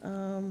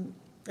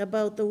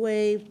about the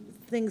way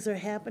things are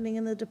happening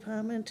in the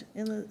department,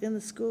 in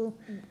the school?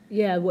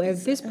 Yeah, well,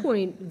 at this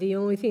point, the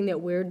only thing that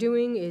we're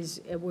doing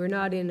is we're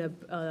not in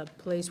a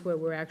place where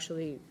we're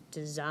actually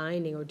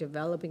designing or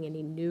developing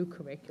any new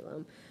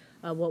curriculum.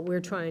 What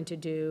we're trying to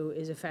do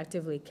is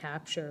effectively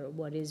capture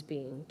what is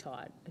being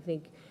taught. I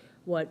think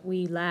What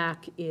we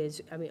lack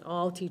is, I mean,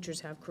 all teachers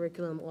have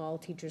curriculum, all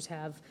teachers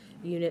have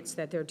units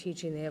that they're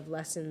teaching, they have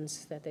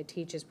lessons that they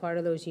teach as part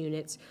of those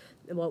units.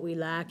 And what we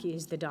lack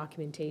is the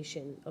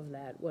documentation of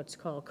that, what's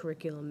called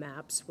curriculum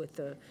maps with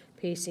the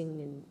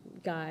pacing and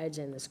guides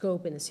and the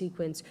scope and the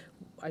sequence.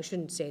 I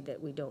shouldn't say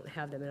that we don't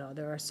have them at all.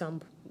 There are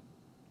some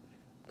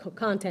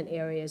content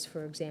areas,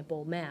 for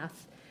example,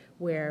 math,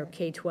 where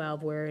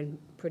K-12, we're in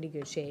pretty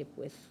good shape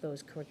with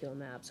those curriculum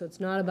maps. So it's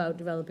not about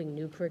developing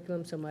new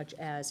curriculum so much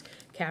as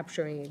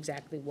capturing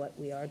exactly what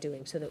we are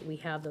doing so that we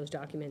have those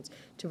documents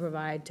to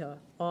provide to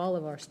all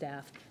of our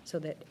staff so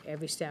that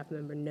every staff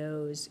member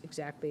knows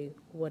exactly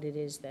what it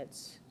is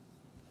that's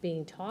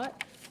being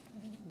taught,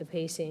 the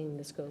pacing,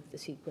 the scope, the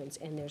sequence,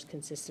 and there's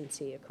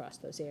consistency across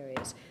those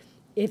areas.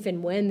 If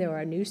and when there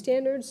are new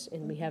standards,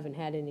 and we haven't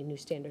had any new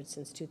standards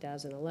since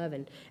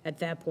 2011, at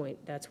that point,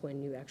 that's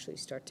when you actually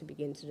start to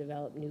begin to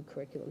develop new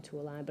curriculum to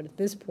align. But at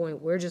this point,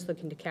 we're just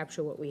looking to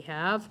capture what we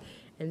have,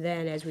 and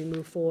then as we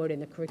move forward in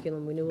the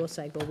curriculum renewal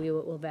cycle, we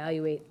will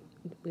evaluate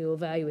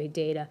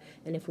data,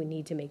 and if we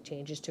need to make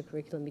changes to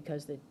curriculum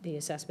because the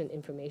assessment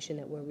information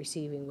that we're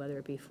receiving, whether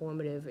it be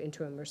formative,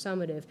 interim, or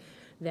summative,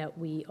 that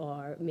we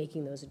are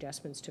making those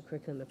adjustments to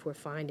curriculum if we're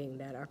finding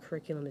that our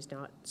curriculum is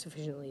not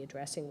sufficiently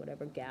addressing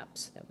whatever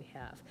gaps that we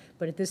have.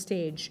 But at this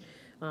stage,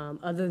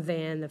 other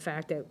than the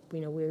fact that,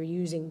 we're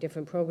using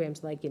different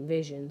programs like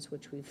Envisions,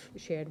 which we've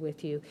shared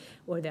with you,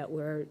 or that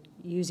we're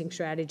using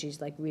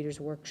strategies like Reader's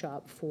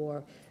Workshop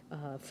for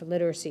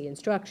literacy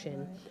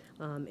instruction,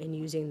 and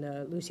using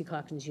the Lucy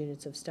Clocken's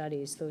units of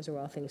studies, those are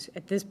all things,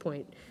 at this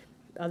point,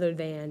 other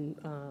than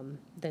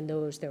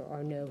those, there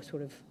are no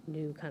sort of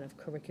new kind of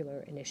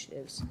curricular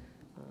initiatives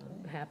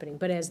happening.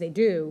 But as they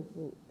do,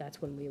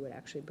 that's when we would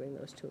actually bring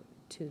those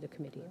to the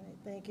committee. All right,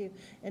 thank you.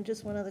 And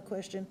just one other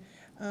question.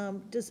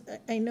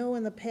 I know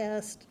in the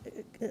past,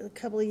 a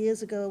couple of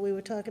years ago, we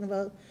were talking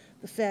about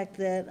the fact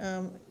that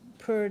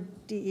per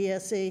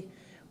DESE,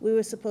 we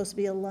were supposed to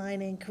be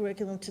aligning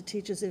curriculum to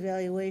teachers'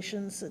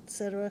 evaluations, et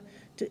cetera.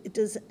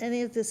 Does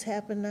any of this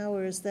happen now,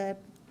 or is that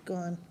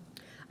gone?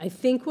 I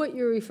think what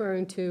you're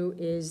referring to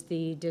is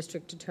the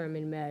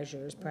district-determined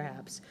measures,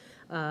 perhaps.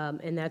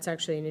 And that's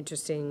actually an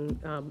interesting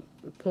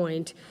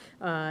point.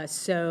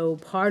 So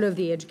part of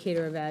the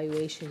educator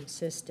evaluation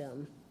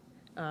system,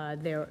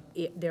 there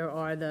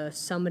are the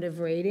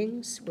summative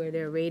ratings where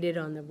they're rated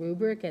on the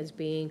rubric as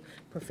being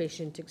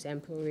proficient,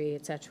 exemplary,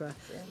 et cetera.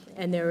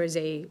 And there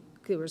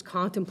was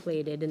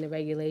contemplated in the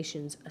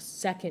regulations a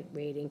second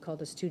rating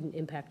called a student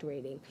impact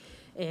rating.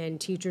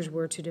 And teachers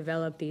were to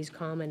develop these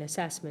common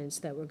assessments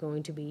that were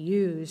going to be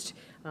used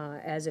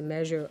as a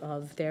measure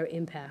of their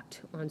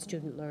impact on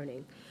student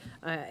learning.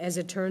 As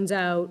it turns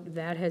out,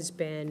 that has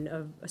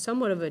been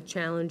somewhat of a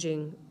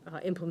challenging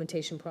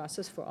implementation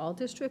process for all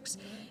districts,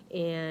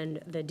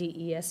 and the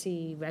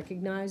DESE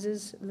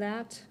recognizes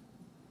that.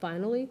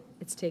 Finally,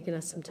 it's taken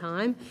us some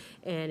time,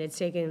 and it's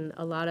taken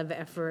a lot of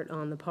effort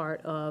on the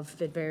part of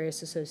the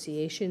various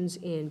associations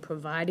in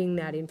providing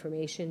that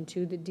information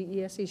to the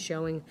DESE,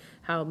 showing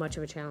how much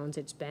of a challenge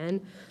it's been.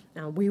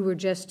 We were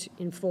just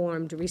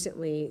informed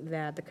recently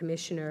that the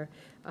commissioner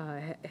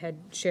had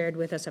shared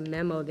with us a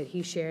memo that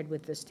he shared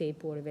with the State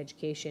Board of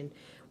Education,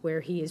 where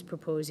he is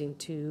proposing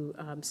to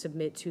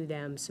submit to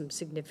them some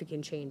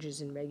significant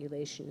changes in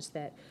regulations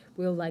that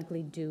will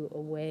likely do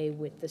away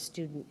with the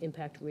student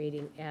impact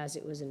rating as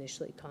it was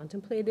initially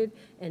contemplated,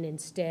 and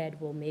instead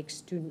will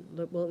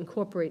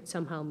incorporate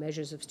somehow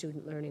measures of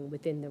student learning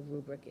within the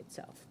rubric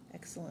itself.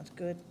 Excellent,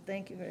 good.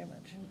 Thank you very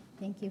much.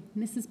 Thank you.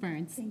 Mrs.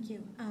 Burns? Thank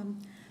you.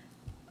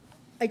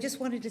 I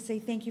just wanted to say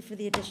thank you for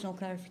the additional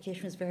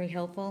clarification. It was very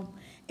helpful.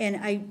 And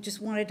I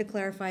just wanted to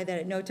clarify that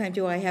at no time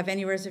do I have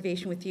any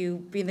reservation with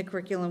you being the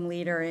curriculum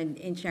leader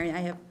and sharing. I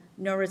have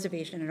no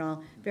reservation at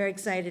all. Very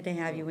excited to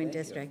have you in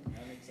district.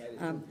 I'm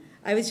excited.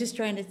 I was just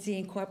trying to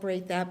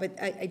incorporate that, but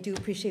I do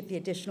appreciate the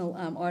additional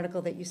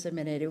article that you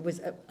submitted. It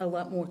was a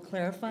lot more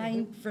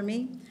clarifying for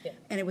me,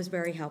 and it was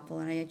very helpful,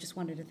 and I just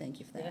wanted to thank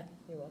you for that. Yeah,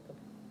 you're welcome.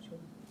 Sure.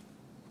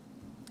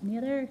 Any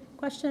other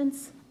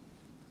questions?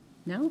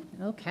 No?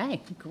 Okay,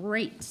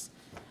 great.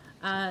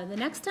 The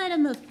next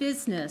item of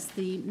business,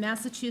 the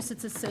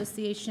Massachusetts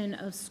Association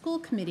of School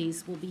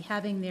Committees will be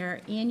having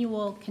their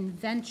annual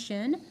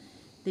convention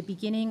the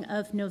beginning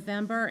of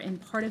November, and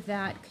part of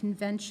that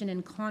convention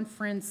and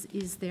conference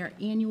is their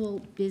annual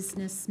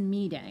business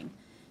meeting.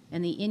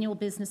 And the annual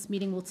business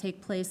meeting will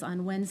take place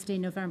on Wednesday,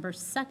 November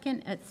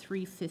 2nd at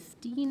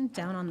 3:15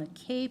 down on the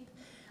Cape.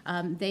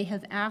 They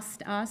have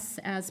asked us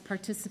as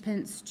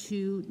participants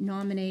to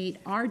nominate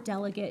our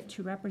delegate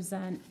to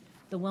represent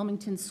the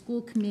Wilmington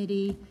School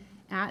Committee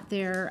at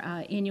their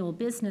annual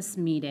business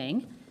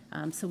meeting.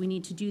 So we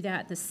need to do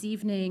that this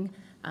evening.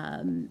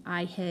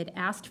 I had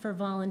asked for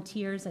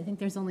volunteers. I think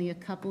there's only a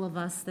couple of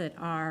us that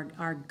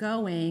are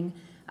going.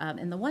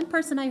 And the one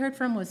person I heard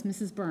from was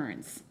Mrs.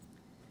 Burns.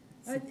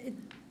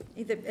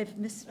 If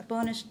Ms.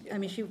 Bonish,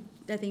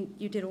 I think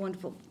you did a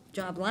wonderful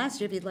job last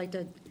year. If you'd like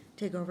to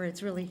take over,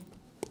 it's really.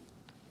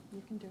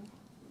 You can do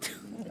it.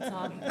 It's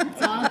all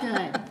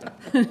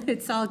good.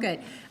 It's all good.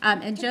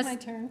 And just, My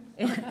turn.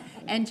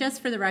 and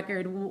just for the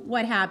record,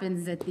 what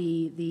happens at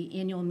the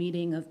annual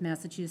meeting of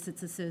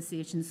Massachusetts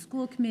Association of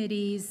School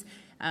Committees,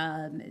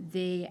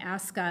 they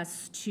ask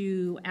us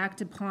to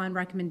act upon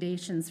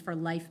recommendations for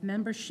life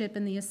membership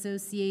in the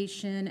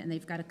association, and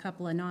they've got a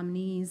couple of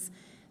nominees.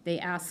 They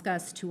ask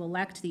us to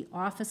elect the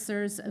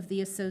officers of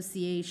the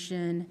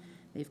association.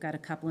 They've got a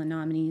couple of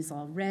nominees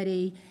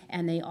already,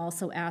 and they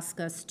also ask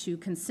us to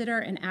consider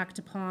and act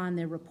upon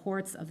the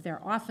reports of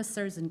their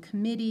officers and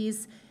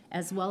committees,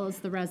 as well as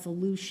the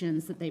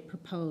resolutions that they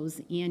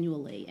propose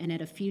annually. And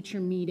at a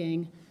future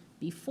meeting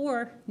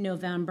before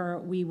November,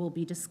 we will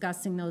be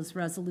discussing those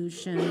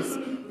resolutions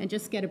and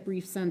just get a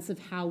brief sense of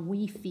how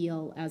we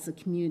feel as a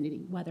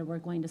community, whether we're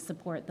going to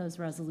support those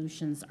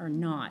resolutions or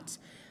not.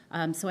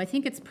 So I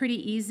think it's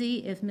pretty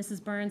easy. If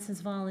Mrs. Burns has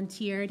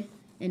volunteered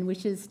and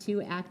wishes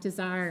to act as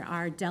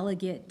our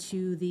delegate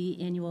to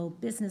the annual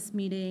business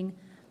meeting,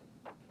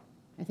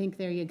 I think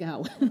there you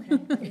go. A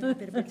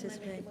bit of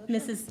participate.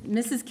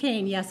 Mrs.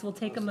 Kane, yes, we'll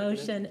take a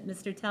motion.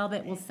 Mr.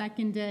 Talbot will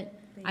second it.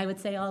 I would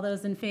say all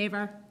those in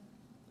favor?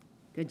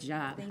 Good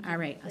job. Thank you. All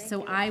right,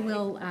 so I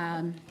will,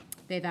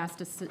 they've asked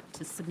us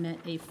to submit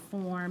a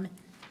form,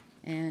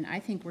 and I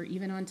think we're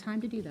even on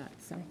time to do that.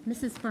 So,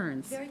 Mrs.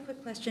 Burns. Very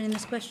quick question, and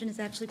this question is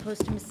actually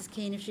posed to Mrs.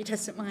 Kane, if she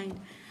doesn't mind.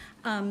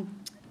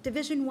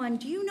 Division 1,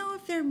 do you know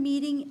if they're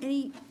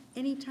meeting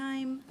any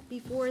time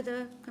before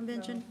the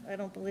convention? No, I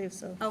don't believe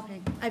so. Okay.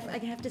 I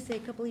have to say, a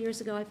couple of years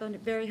ago, I found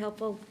it very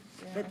helpful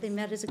that they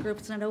met as a group.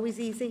 It's not always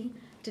easy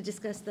to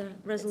discuss the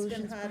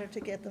resolutions. It's been harder to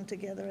get them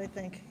together, I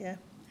think, yeah.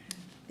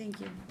 Thank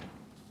you.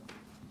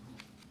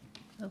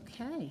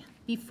 Okay.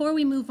 Before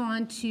we move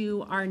on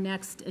to our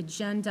next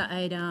agenda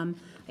item,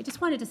 I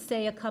just wanted to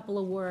say a couple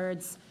of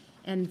words,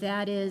 and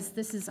that is,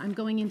 I'm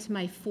going into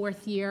my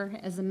 4th year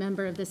as a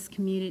member of this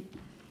community,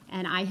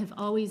 and I have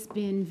always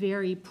been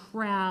very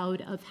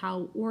proud of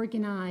how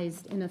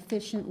organized and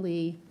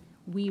efficiently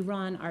we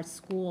run our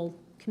school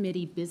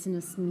committee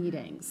business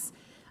meetings.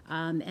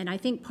 And I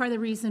think part of the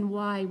reason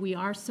why we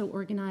are so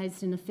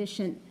organized and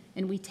efficient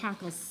and we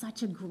tackle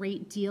such a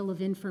great deal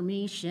of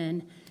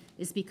information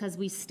is because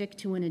we stick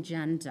to an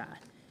agenda.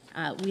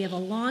 We have a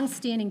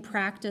long-standing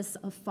practice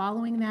of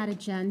following that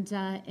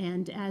agenda,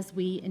 and as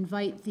we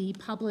invite the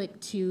public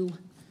to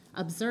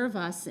observe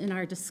us in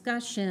our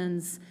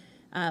discussions,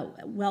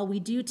 while we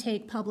do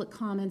take public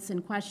comments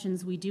and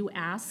questions, we do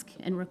ask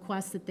and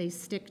request that they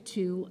stick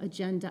to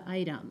agenda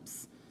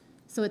items.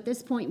 So at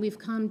this point, we've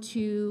come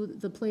to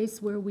the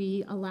place where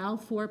we allow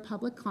for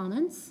public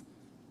comments.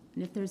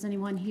 And if there's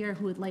anyone here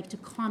who would like to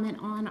comment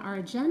on our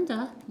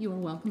agenda, you are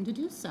welcome to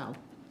do so.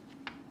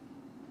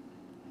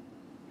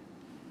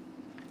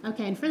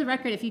 Okay, and for the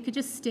record, if you could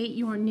just state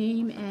your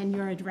name and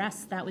your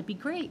address, that would be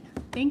great.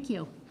 Thank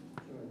you.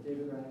 Sure.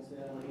 David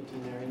Ragsdale,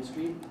 18 Marion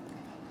Street.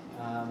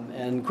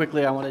 And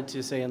quickly, I wanted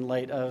to say, in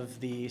light of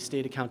the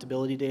state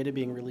accountability data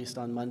being released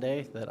on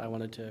Monday, that I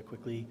wanted to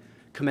quickly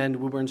commend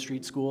Woburn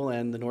Street School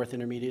and the North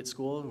Intermediate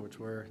School, which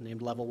were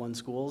named Level 1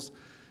 schools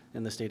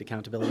in the state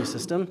accountability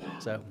system.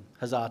 So,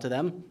 huzzah to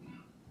them.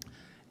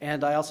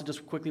 And I also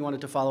just quickly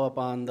wanted to follow up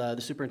on the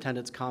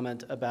superintendent's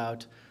comment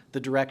about the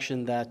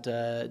direction that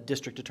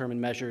district-determined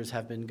measures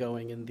have been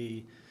going in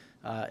the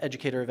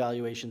educator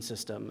evaluation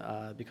system,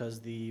 because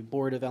the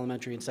Board of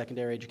Elementary and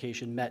Secondary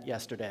Education met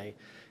yesterday,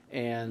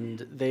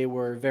 and they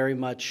were very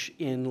much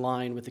in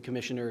line with the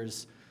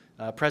commissioner's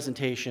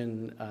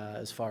presentation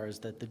as far as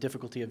the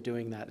difficulty of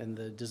doing that and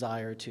the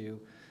desire to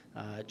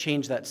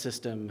change that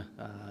system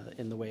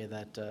in the way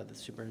that the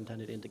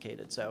superintendent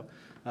indicated. So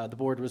the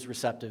board was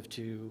receptive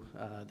to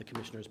the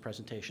commissioner's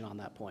presentation on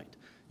that point.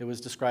 It was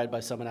described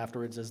by someone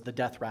afterwards as the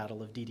death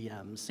rattle of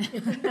DDMs.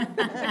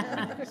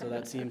 So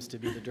that seems to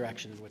be the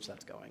direction in which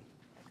that's going.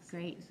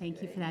 Great,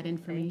 thank you for that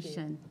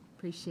information.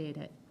 Appreciate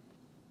it.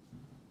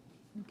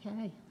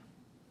 Okay.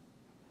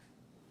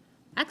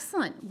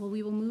 Excellent. Well,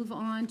 we will move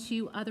on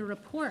to other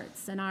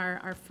reports. And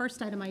our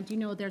first item, I do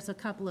know there's a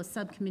couple of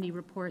subcommittee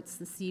reports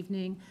this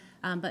evening,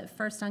 but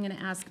first I'm going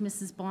to ask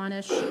Mrs.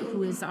 Bonish,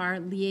 who is our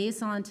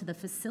liaison to the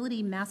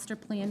Facility Master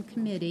Plan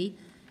Committee,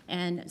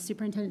 and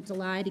Superintendent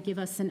Delay to give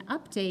us an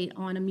update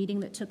on a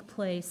meeting that took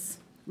place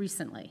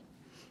recently.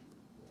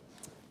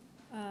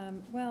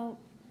 Well,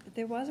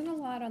 there wasn't a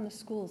lot on the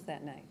schools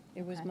that night.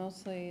 It was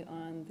mostly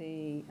on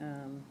the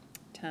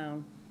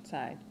town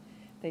side.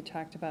 They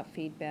talked about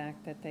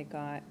feedback that they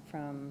got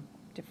from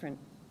different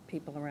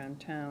people around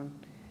town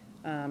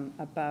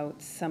about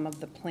some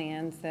of the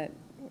plans, the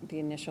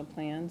initial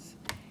plans.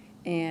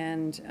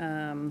 And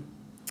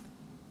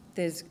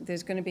there's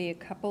going to be a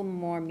couple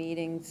more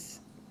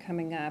meetings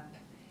coming up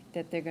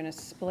that they're going to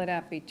split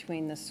up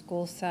between the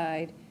school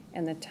side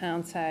and the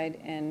town side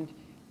and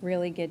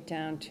really get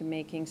down to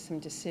making some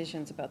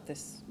decisions about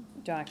this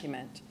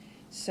document.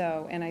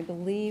 So, and I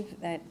believe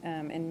that,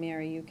 and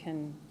Mary, you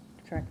can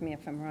correct me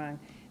if I'm wrong,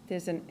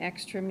 there's an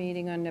extra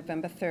meeting on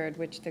November 3rd,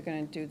 which they're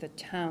going to do the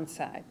town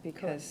side,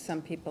 because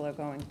some people are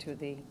going to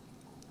the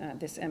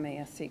this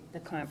MASC The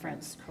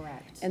conference,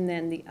 correct. And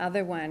then the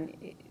other one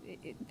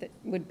that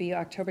would be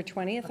October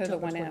 20th or the October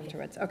one 20th.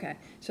 afterwards? Okay,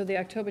 so the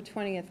October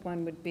 20th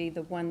one would be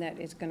the one that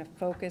is going to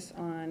focus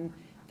on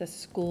the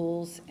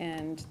schools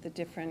and the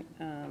different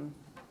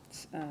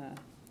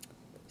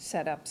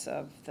setups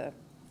of the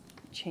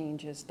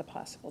changes, the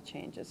possible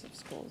changes of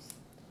schools.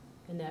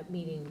 And that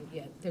meeting,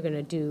 yeah, they're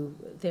gonna do,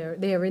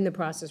 they're in the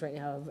process right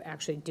now of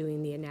actually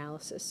doing the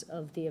analysis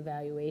of the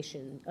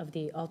evaluation of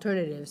the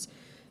alternatives.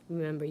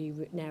 Remember,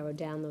 you narrowed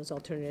down those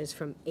alternatives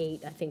from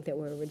 8, I think, that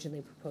were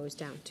originally proposed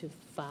down to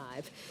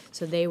 5.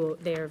 So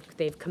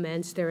they've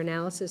commenced their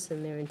analysis,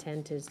 and their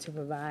intent is to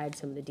provide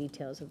some of the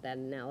details of that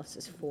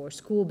analysis for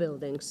school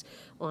buildings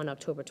on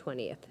October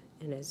 20th.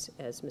 And as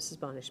Mrs.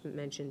 Bonish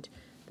mentioned,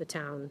 the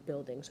town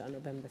buildings on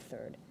November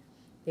 3rd.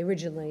 They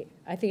originally,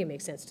 I think it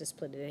makes sense to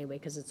split it anyway,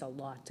 because it's a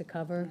lot to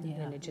cover,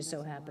 and it just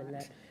so happened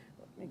that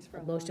Makes for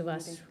a most of long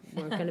us meeting.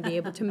 weren't gonna be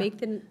able to make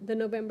the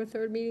November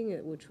 3rd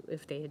meeting, which,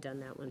 if they had done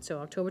that one. So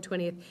October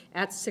 20th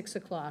at 6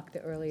 o'clock, the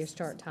earlier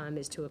start time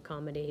is to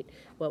accommodate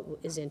what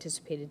is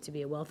anticipated to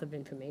be a wealth of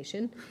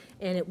information,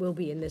 and it will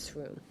be in this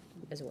room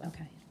as well.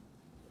 Okay.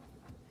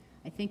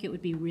 I think it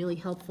would be really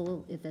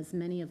helpful if as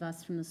many of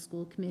us from the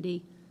school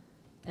committee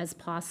as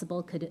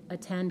possible could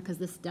attend, because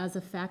this does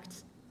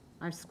affect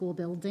our school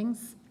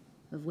buildings,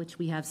 of which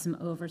we have some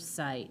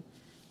oversight.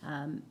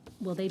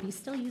 Will they be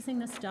still using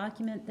this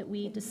document that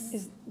we just?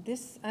 Is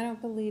this, I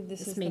don't believe this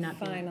This is may the not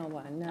be. final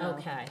one, no.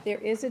 Okay. There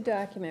is a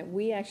document,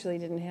 we actually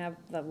didn't have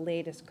the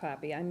latest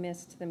copy. I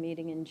missed the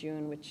meeting in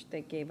June, which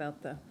they gave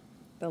out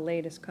the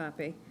latest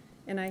copy,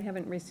 and I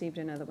haven't received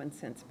another one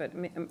since, but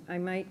I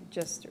might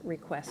just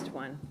request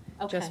one,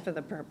 Okay. just for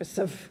the purpose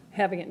of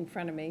having it in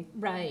front of me,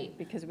 Right,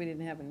 because we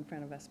didn't have it in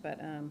front of us, but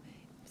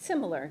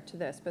similar to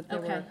this, but there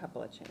were a Okay.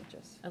 couple of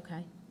changes.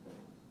 okay.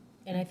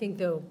 And I think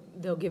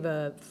they'll give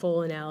a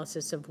full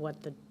analysis of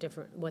what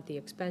the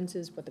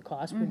expenses, what the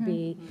cost would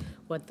be,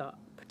 what the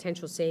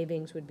potential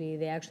savings would be.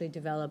 They actually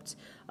developed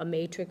a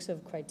matrix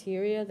of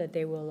criteria that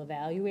they will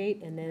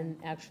evaluate, and then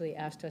actually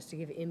asked us to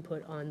give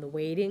input on the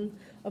weighting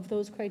of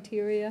those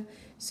criteria.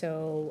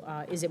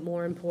 So is it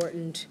more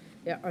important,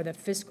 are the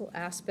fiscal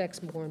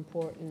aspects more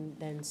important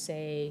than,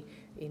 say,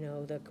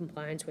 the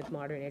compliance with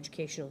modern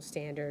educational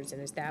standards,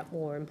 and is that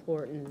more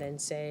important than,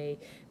 say,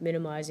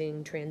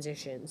 minimizing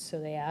transitions? So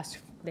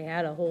they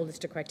had a whole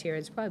list of criteria,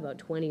 it's probably about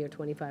 20 or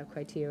 25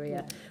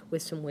 criteria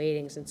with some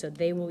weightings, and so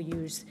they will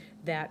use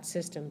that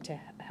system to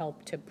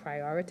help to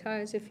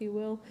prioritize, if you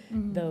will,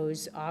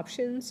 those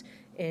options.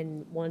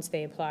 And once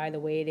they apply the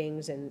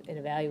weightings and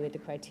evaluate the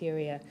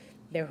criteria,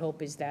 their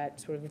hope is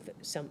that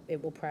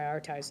it will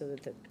prioritize so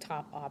that the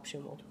top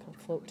option will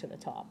float to the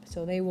top.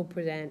 So they will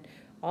present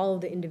all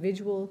of the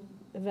individual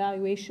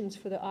evaluations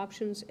for the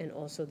options, and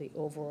also the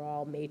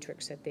overall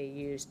matrix that they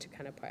use to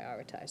kind of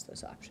prioritize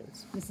those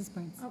options. Mrs.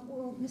 Burns?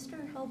 Will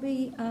Mr. Hull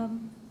be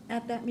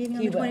at that meeting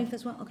on He the will. 20th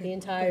as well? Okay. The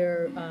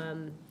entire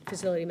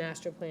Facility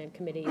Master Plan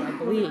Committee, I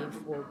believe,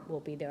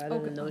 will be there, other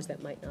than Okay. those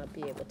that might not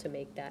be able to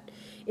make that.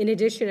 In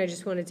addition, I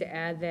just wanted to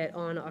add that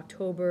on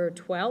October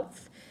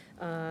 12th,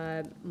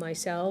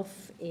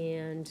 myself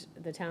and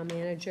the town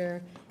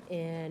manager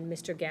and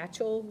Mr.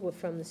 Gatchell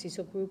from the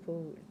Cecil Group,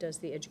 who does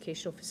the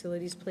educational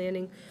facilities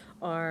planning,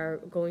 are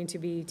going to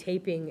be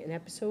taping an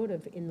episode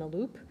of In the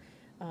Loop,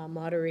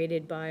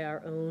 moderated by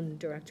our own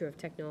Director of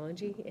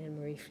Technology, Anne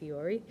Marie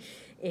Fiore.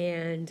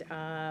 And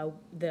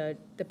the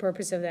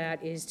purpose of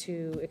that is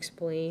to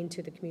explain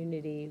to the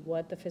community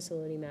what the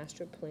Facility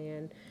Master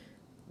Plan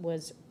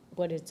was,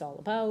 what it's all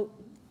about,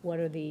 what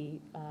are the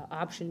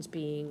options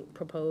being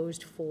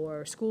proposed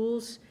for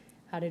schools,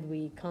 how did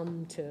we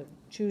come to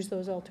choose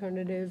those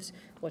alternatives,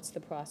 what's the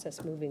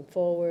process moving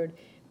forward,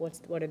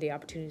 what are the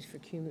opportunities for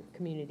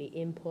community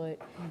input,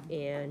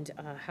 and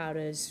how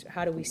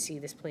do we see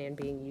this plan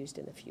being used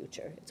in the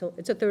future.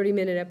 It's a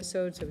 30-minute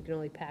episode, so we can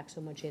only pack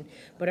so much in,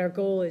 but our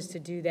goal is to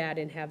do that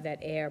and have that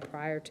air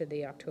prior to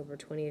the October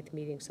 20th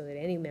meeting, so that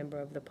any member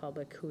of the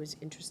public who is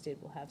interested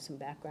will have some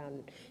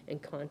background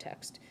and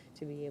context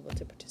to be able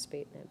to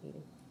participate in that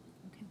meeting.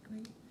 Okay,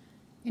 great.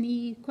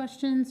 Any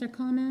questions or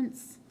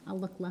comments? I'll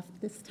look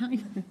left this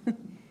time.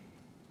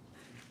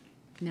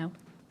 No?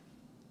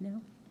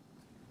 No?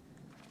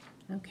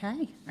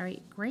 Okay, all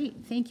right, great,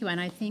 thank you. And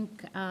I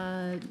think,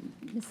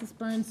 Mrs.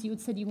 Burns, you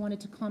had said you wanted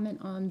to comment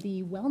on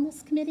the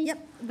Wellness Committee?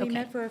 Yep, we Okay.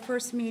 met for our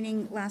first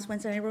meeting last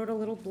Wednesday. I wrote a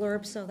little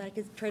blurb so that I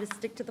could try to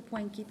stick to the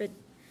point, keep it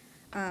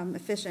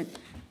efficient.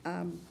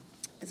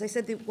 As I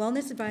said, the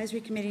Wellness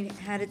Advisory Committee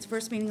had its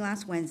first meeting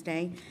last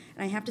Wednesday,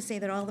 and I have to say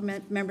that all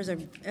the members are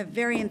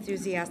very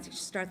enthusiastic to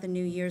start the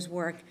new year's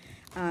work.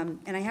 And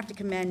I have to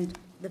commend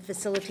the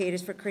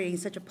facilitators for creating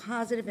such a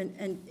positive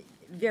and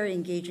very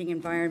engaging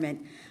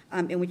environment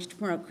in which to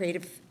promote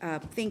creative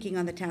thinking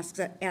on the tasks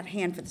at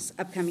hand for this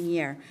upcoming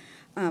year.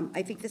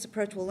 I think this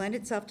approach will lend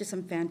itself to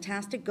some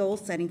fantastic goal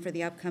setting for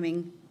the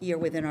upcoming year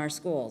within our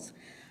schools.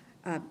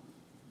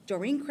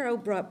 Doreen Crow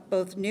brought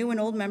both new and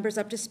old members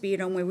up to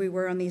speed on where we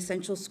were on the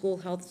Essential School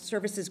Health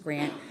Services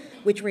Grant,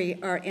 which we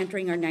are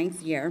entering our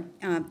 9th year.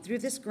 Through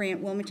this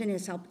grant, Wilmington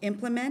has helped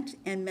implement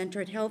and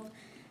mentored health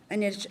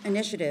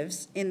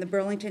initiatives in the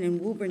Burlington and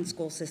Woburn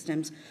school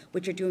systems,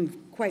 which are doing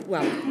quite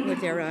well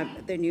with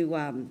their new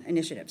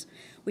initiatives.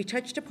 We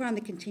touched upon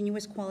the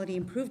Continuous Quality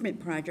Improvement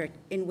Project,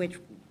 in which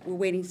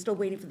we're still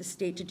waiting for the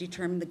state to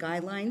determine the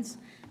guidelines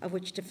of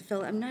which to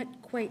fulfill. I'm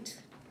not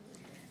quite,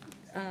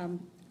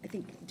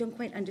 don't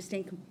quite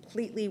understand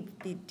completely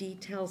the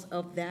details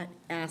of that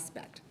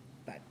aspect,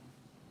 but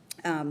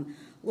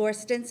Laura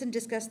Stinson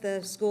discussed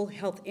the school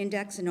health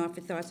index and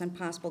offered thoughts on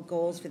possible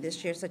goals for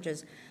this year, such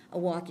as a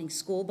walking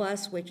school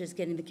bus, which is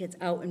getting the kids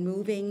out and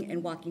moving,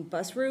 and walking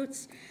bus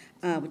routes,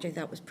 which I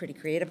thought was pretty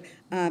creative,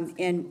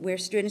 and where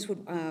students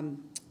would,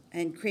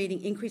 and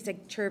creating increased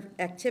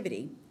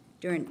activity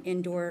during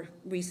indoor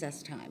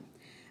recess time,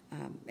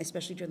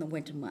 especially during the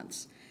winter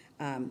months,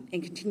 and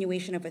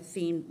continuation of a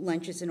themed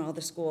lunches in all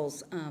the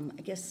schools.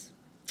 I guess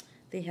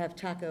they have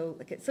taco,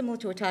 like it's similar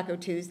to a Taco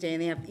Tuesday,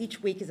 and they have,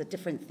 each week is a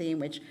different theme,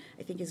 which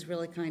I think is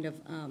really kind of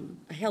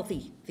a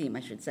healthy theme,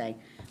 I should say,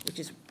 which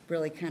is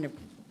really kind of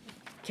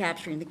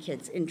capturing the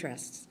kids'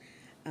 interests.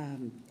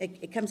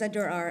 It comes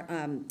under our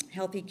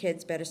Healthy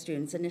Kids, Better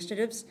Students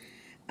initiatives,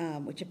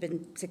 which have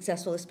been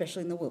successful,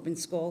 especially in the Woburn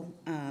School.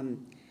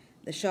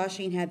 The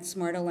Shawshene had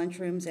smarter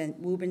lunchrooms, and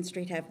Woburn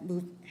Street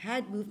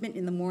had movement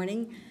in the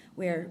morning,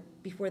 where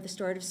before the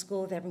start of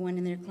school, with everyone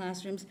in their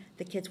classrooms,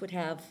 the kids would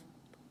have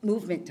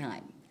movement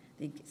time.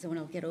 Someone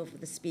will get over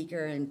the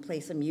speaker and play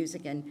some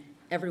music, and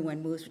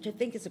everyone moves, which I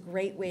think is a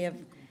great way of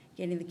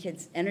getting the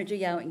kids'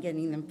 energy out and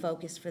getting them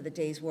focused for the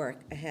day's work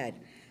ahead.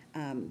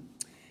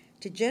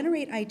 To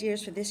generate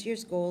ideas for this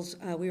year's goals,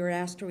 we were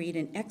asked to read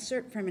an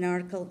excerpt from an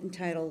article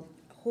entitled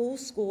Whole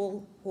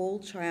School, Whole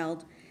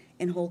Child,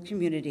 and Whole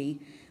Community,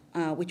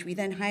 which we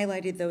then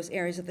highlighted those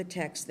areas of the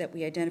text that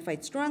we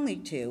identified strongly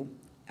to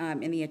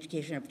in the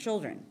education of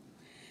children.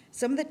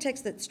 Some of the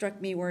texts that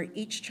struck me were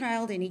each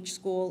child in each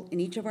school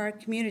in each of our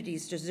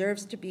communities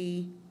deserves to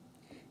be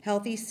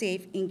healthy,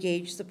 safe,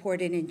 engaged,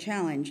 supported, and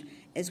challenged,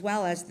 as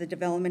well as the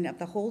development of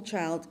the whole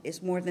child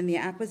is more than the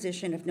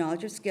acquisition of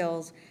knowledge or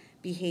skills,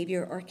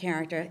 behavior, or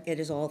character. It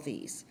is all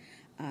these.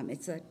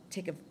 It's a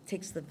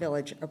takes the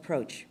village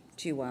approach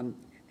to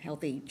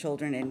healthy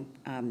children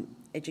and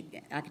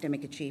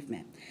academic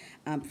achievement.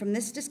 From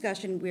this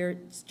discussion, we're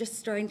just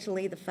starting to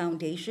lay the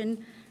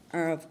foundation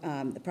of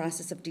the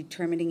process of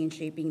determining and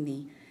shaping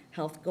the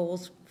health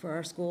goals for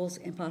our schools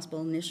and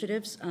possible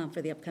initiatives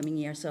for the upcoming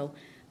year. So,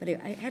 but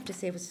I have to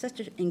say, it was such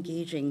an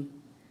engaging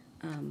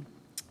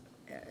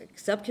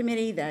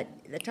subcommittee that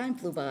the time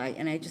flew by,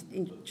 and I just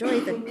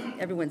enjoyed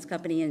everyone's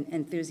company and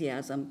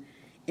enthusiasm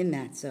in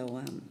that.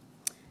 So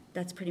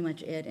that's pretty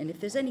much it. And if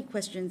there's any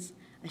questions,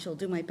 I shall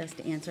do my best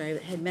to answer. I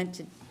had meant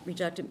to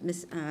reach out to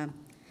Ms.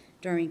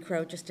 Doreen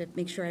Crow just to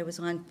make sure I was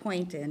on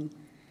point and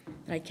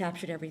that I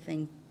captured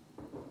everything,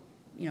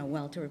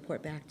 well, to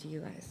report back to you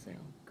guys. So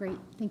Great,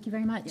 thank you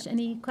very much.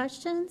 Any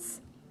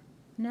questions?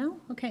 No?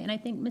 Okay, and I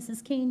think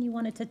Mrs. Kane, you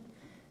wanted to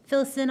fill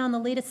us in on the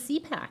latest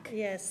CPAC.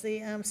 Yes, the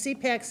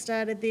CPAC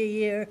started their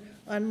year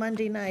on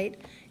Monday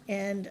night,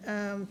 and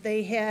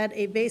they had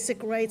a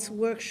basic rights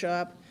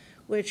workshop,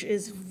 which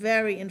is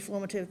very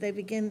informative. They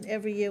begin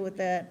every year with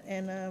that,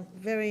 and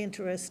very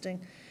interesting.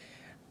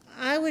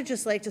 I would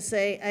just like to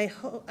say,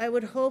 I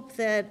would hope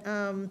that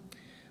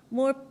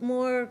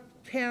more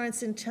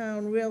parents in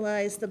town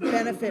realize the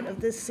benefit of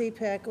this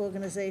CPAC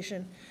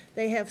organization.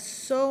 They have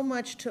so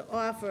much to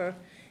offer,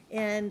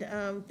 and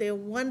they're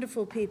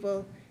wonderful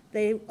people.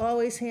 They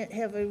always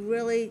have a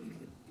really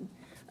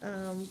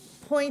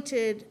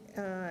pointed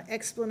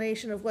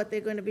explanation of what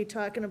they're going to be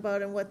talking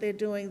about and what they're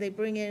doing. They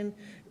bring in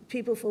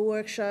people for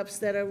workshops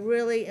that are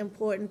really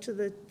important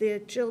to their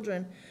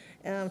children,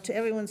 to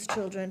everyone's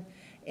children.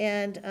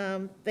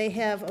 And they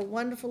have a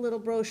wonderful little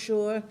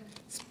brochure,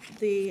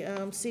 the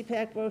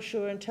CPAC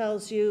brochure, and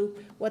tells you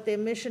what their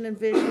mission and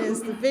vision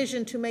is, the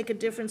vision to make a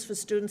difference for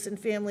students and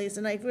families.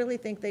 And I really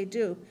think they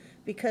do,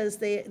 because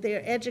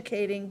they're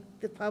educating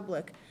the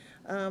public.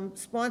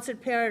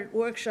 Sponsored parent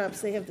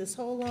workshops, they have this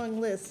whole long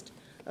list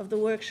of the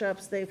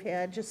workshops they've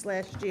had just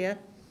last year.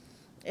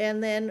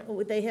 And then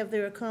they have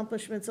their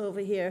accomplishments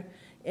over here.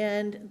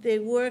 And they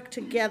work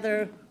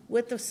together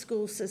with the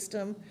school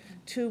system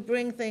to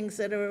bring things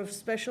that are of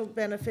special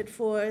benefit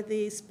for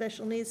the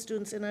special needs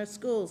students in our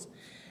schools.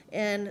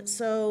 And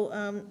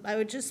so I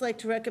would just like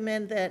to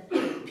recommend that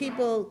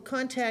people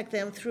contact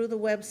them through the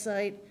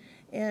website,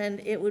 and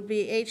it would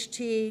be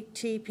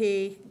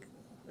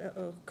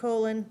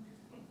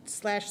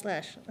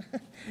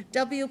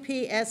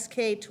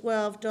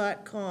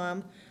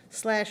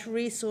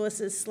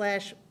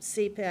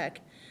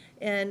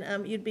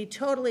And you'd be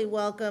totally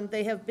welcome.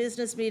 They have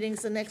business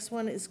meetings. The next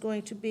one is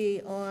going to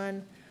be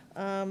on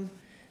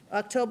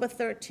October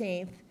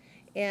 13th.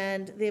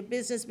 And their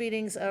business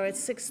meetings are at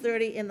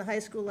 6:30 in the high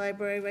school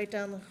library, right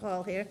down the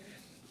hall here.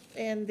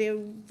 and they're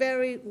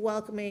very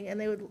welcoming, and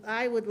they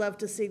would love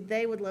to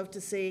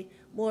see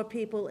more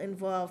people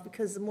involved,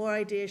 because the more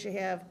ideas you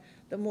have,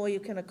 the more you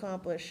can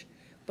accomplish.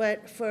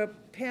 But for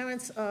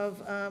parents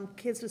of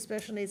kids with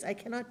special needs, I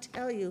cannot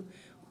tell you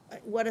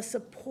what a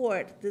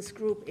support this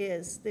group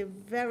is. They're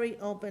very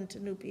open to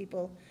new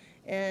people.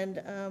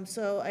 And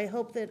so I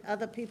hope that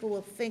other people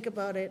will think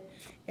about it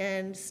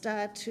and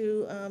start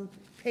to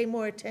pay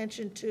more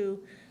attention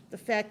to the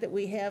fact that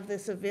we have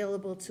this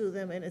available to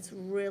them, and it's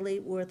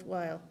really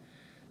worthwhile.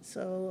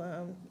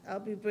 So I'll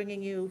be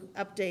bringing you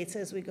updates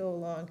as we go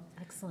along.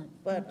 Excellent.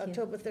 But Thank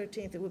you. October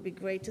 13th, it would be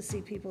great to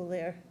see people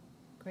there.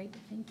 Great,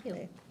 thank you.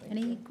 Okay, thank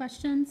Any you.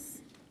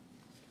 questions?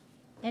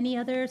 Any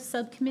other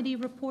subcommittee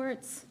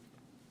reports?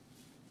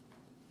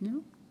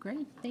 No?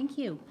 Great, thank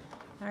you.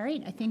 All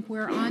right, I think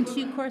we're on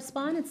to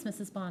correspondence,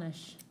 Mrs.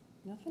 Bonish.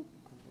 Nothing?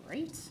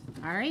 Great,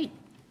 all right.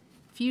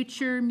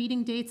 Future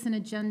meeting dates and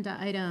agenda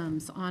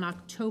items on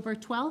October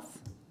 12th,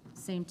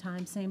 same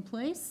time, same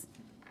place,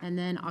 and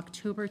then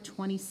October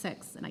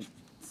 26th. And it's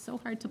so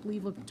hard to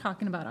believe we're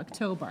talking about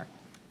October,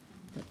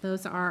 but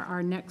those are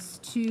our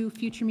next two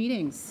future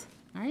meetings.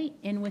 All right,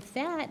 and with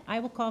that, I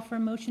will call for a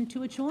motion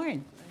to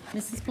adjourn.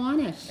 Mrs.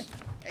 Bonish?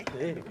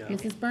 There you go.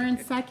 Mrs.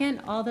 Burns,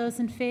 second. All those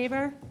in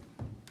favor?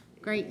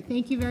 Great,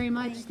 thank you very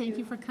much. Thank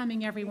you for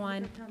coming,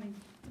 everyone. Coming.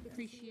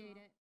 Appreciate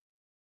it.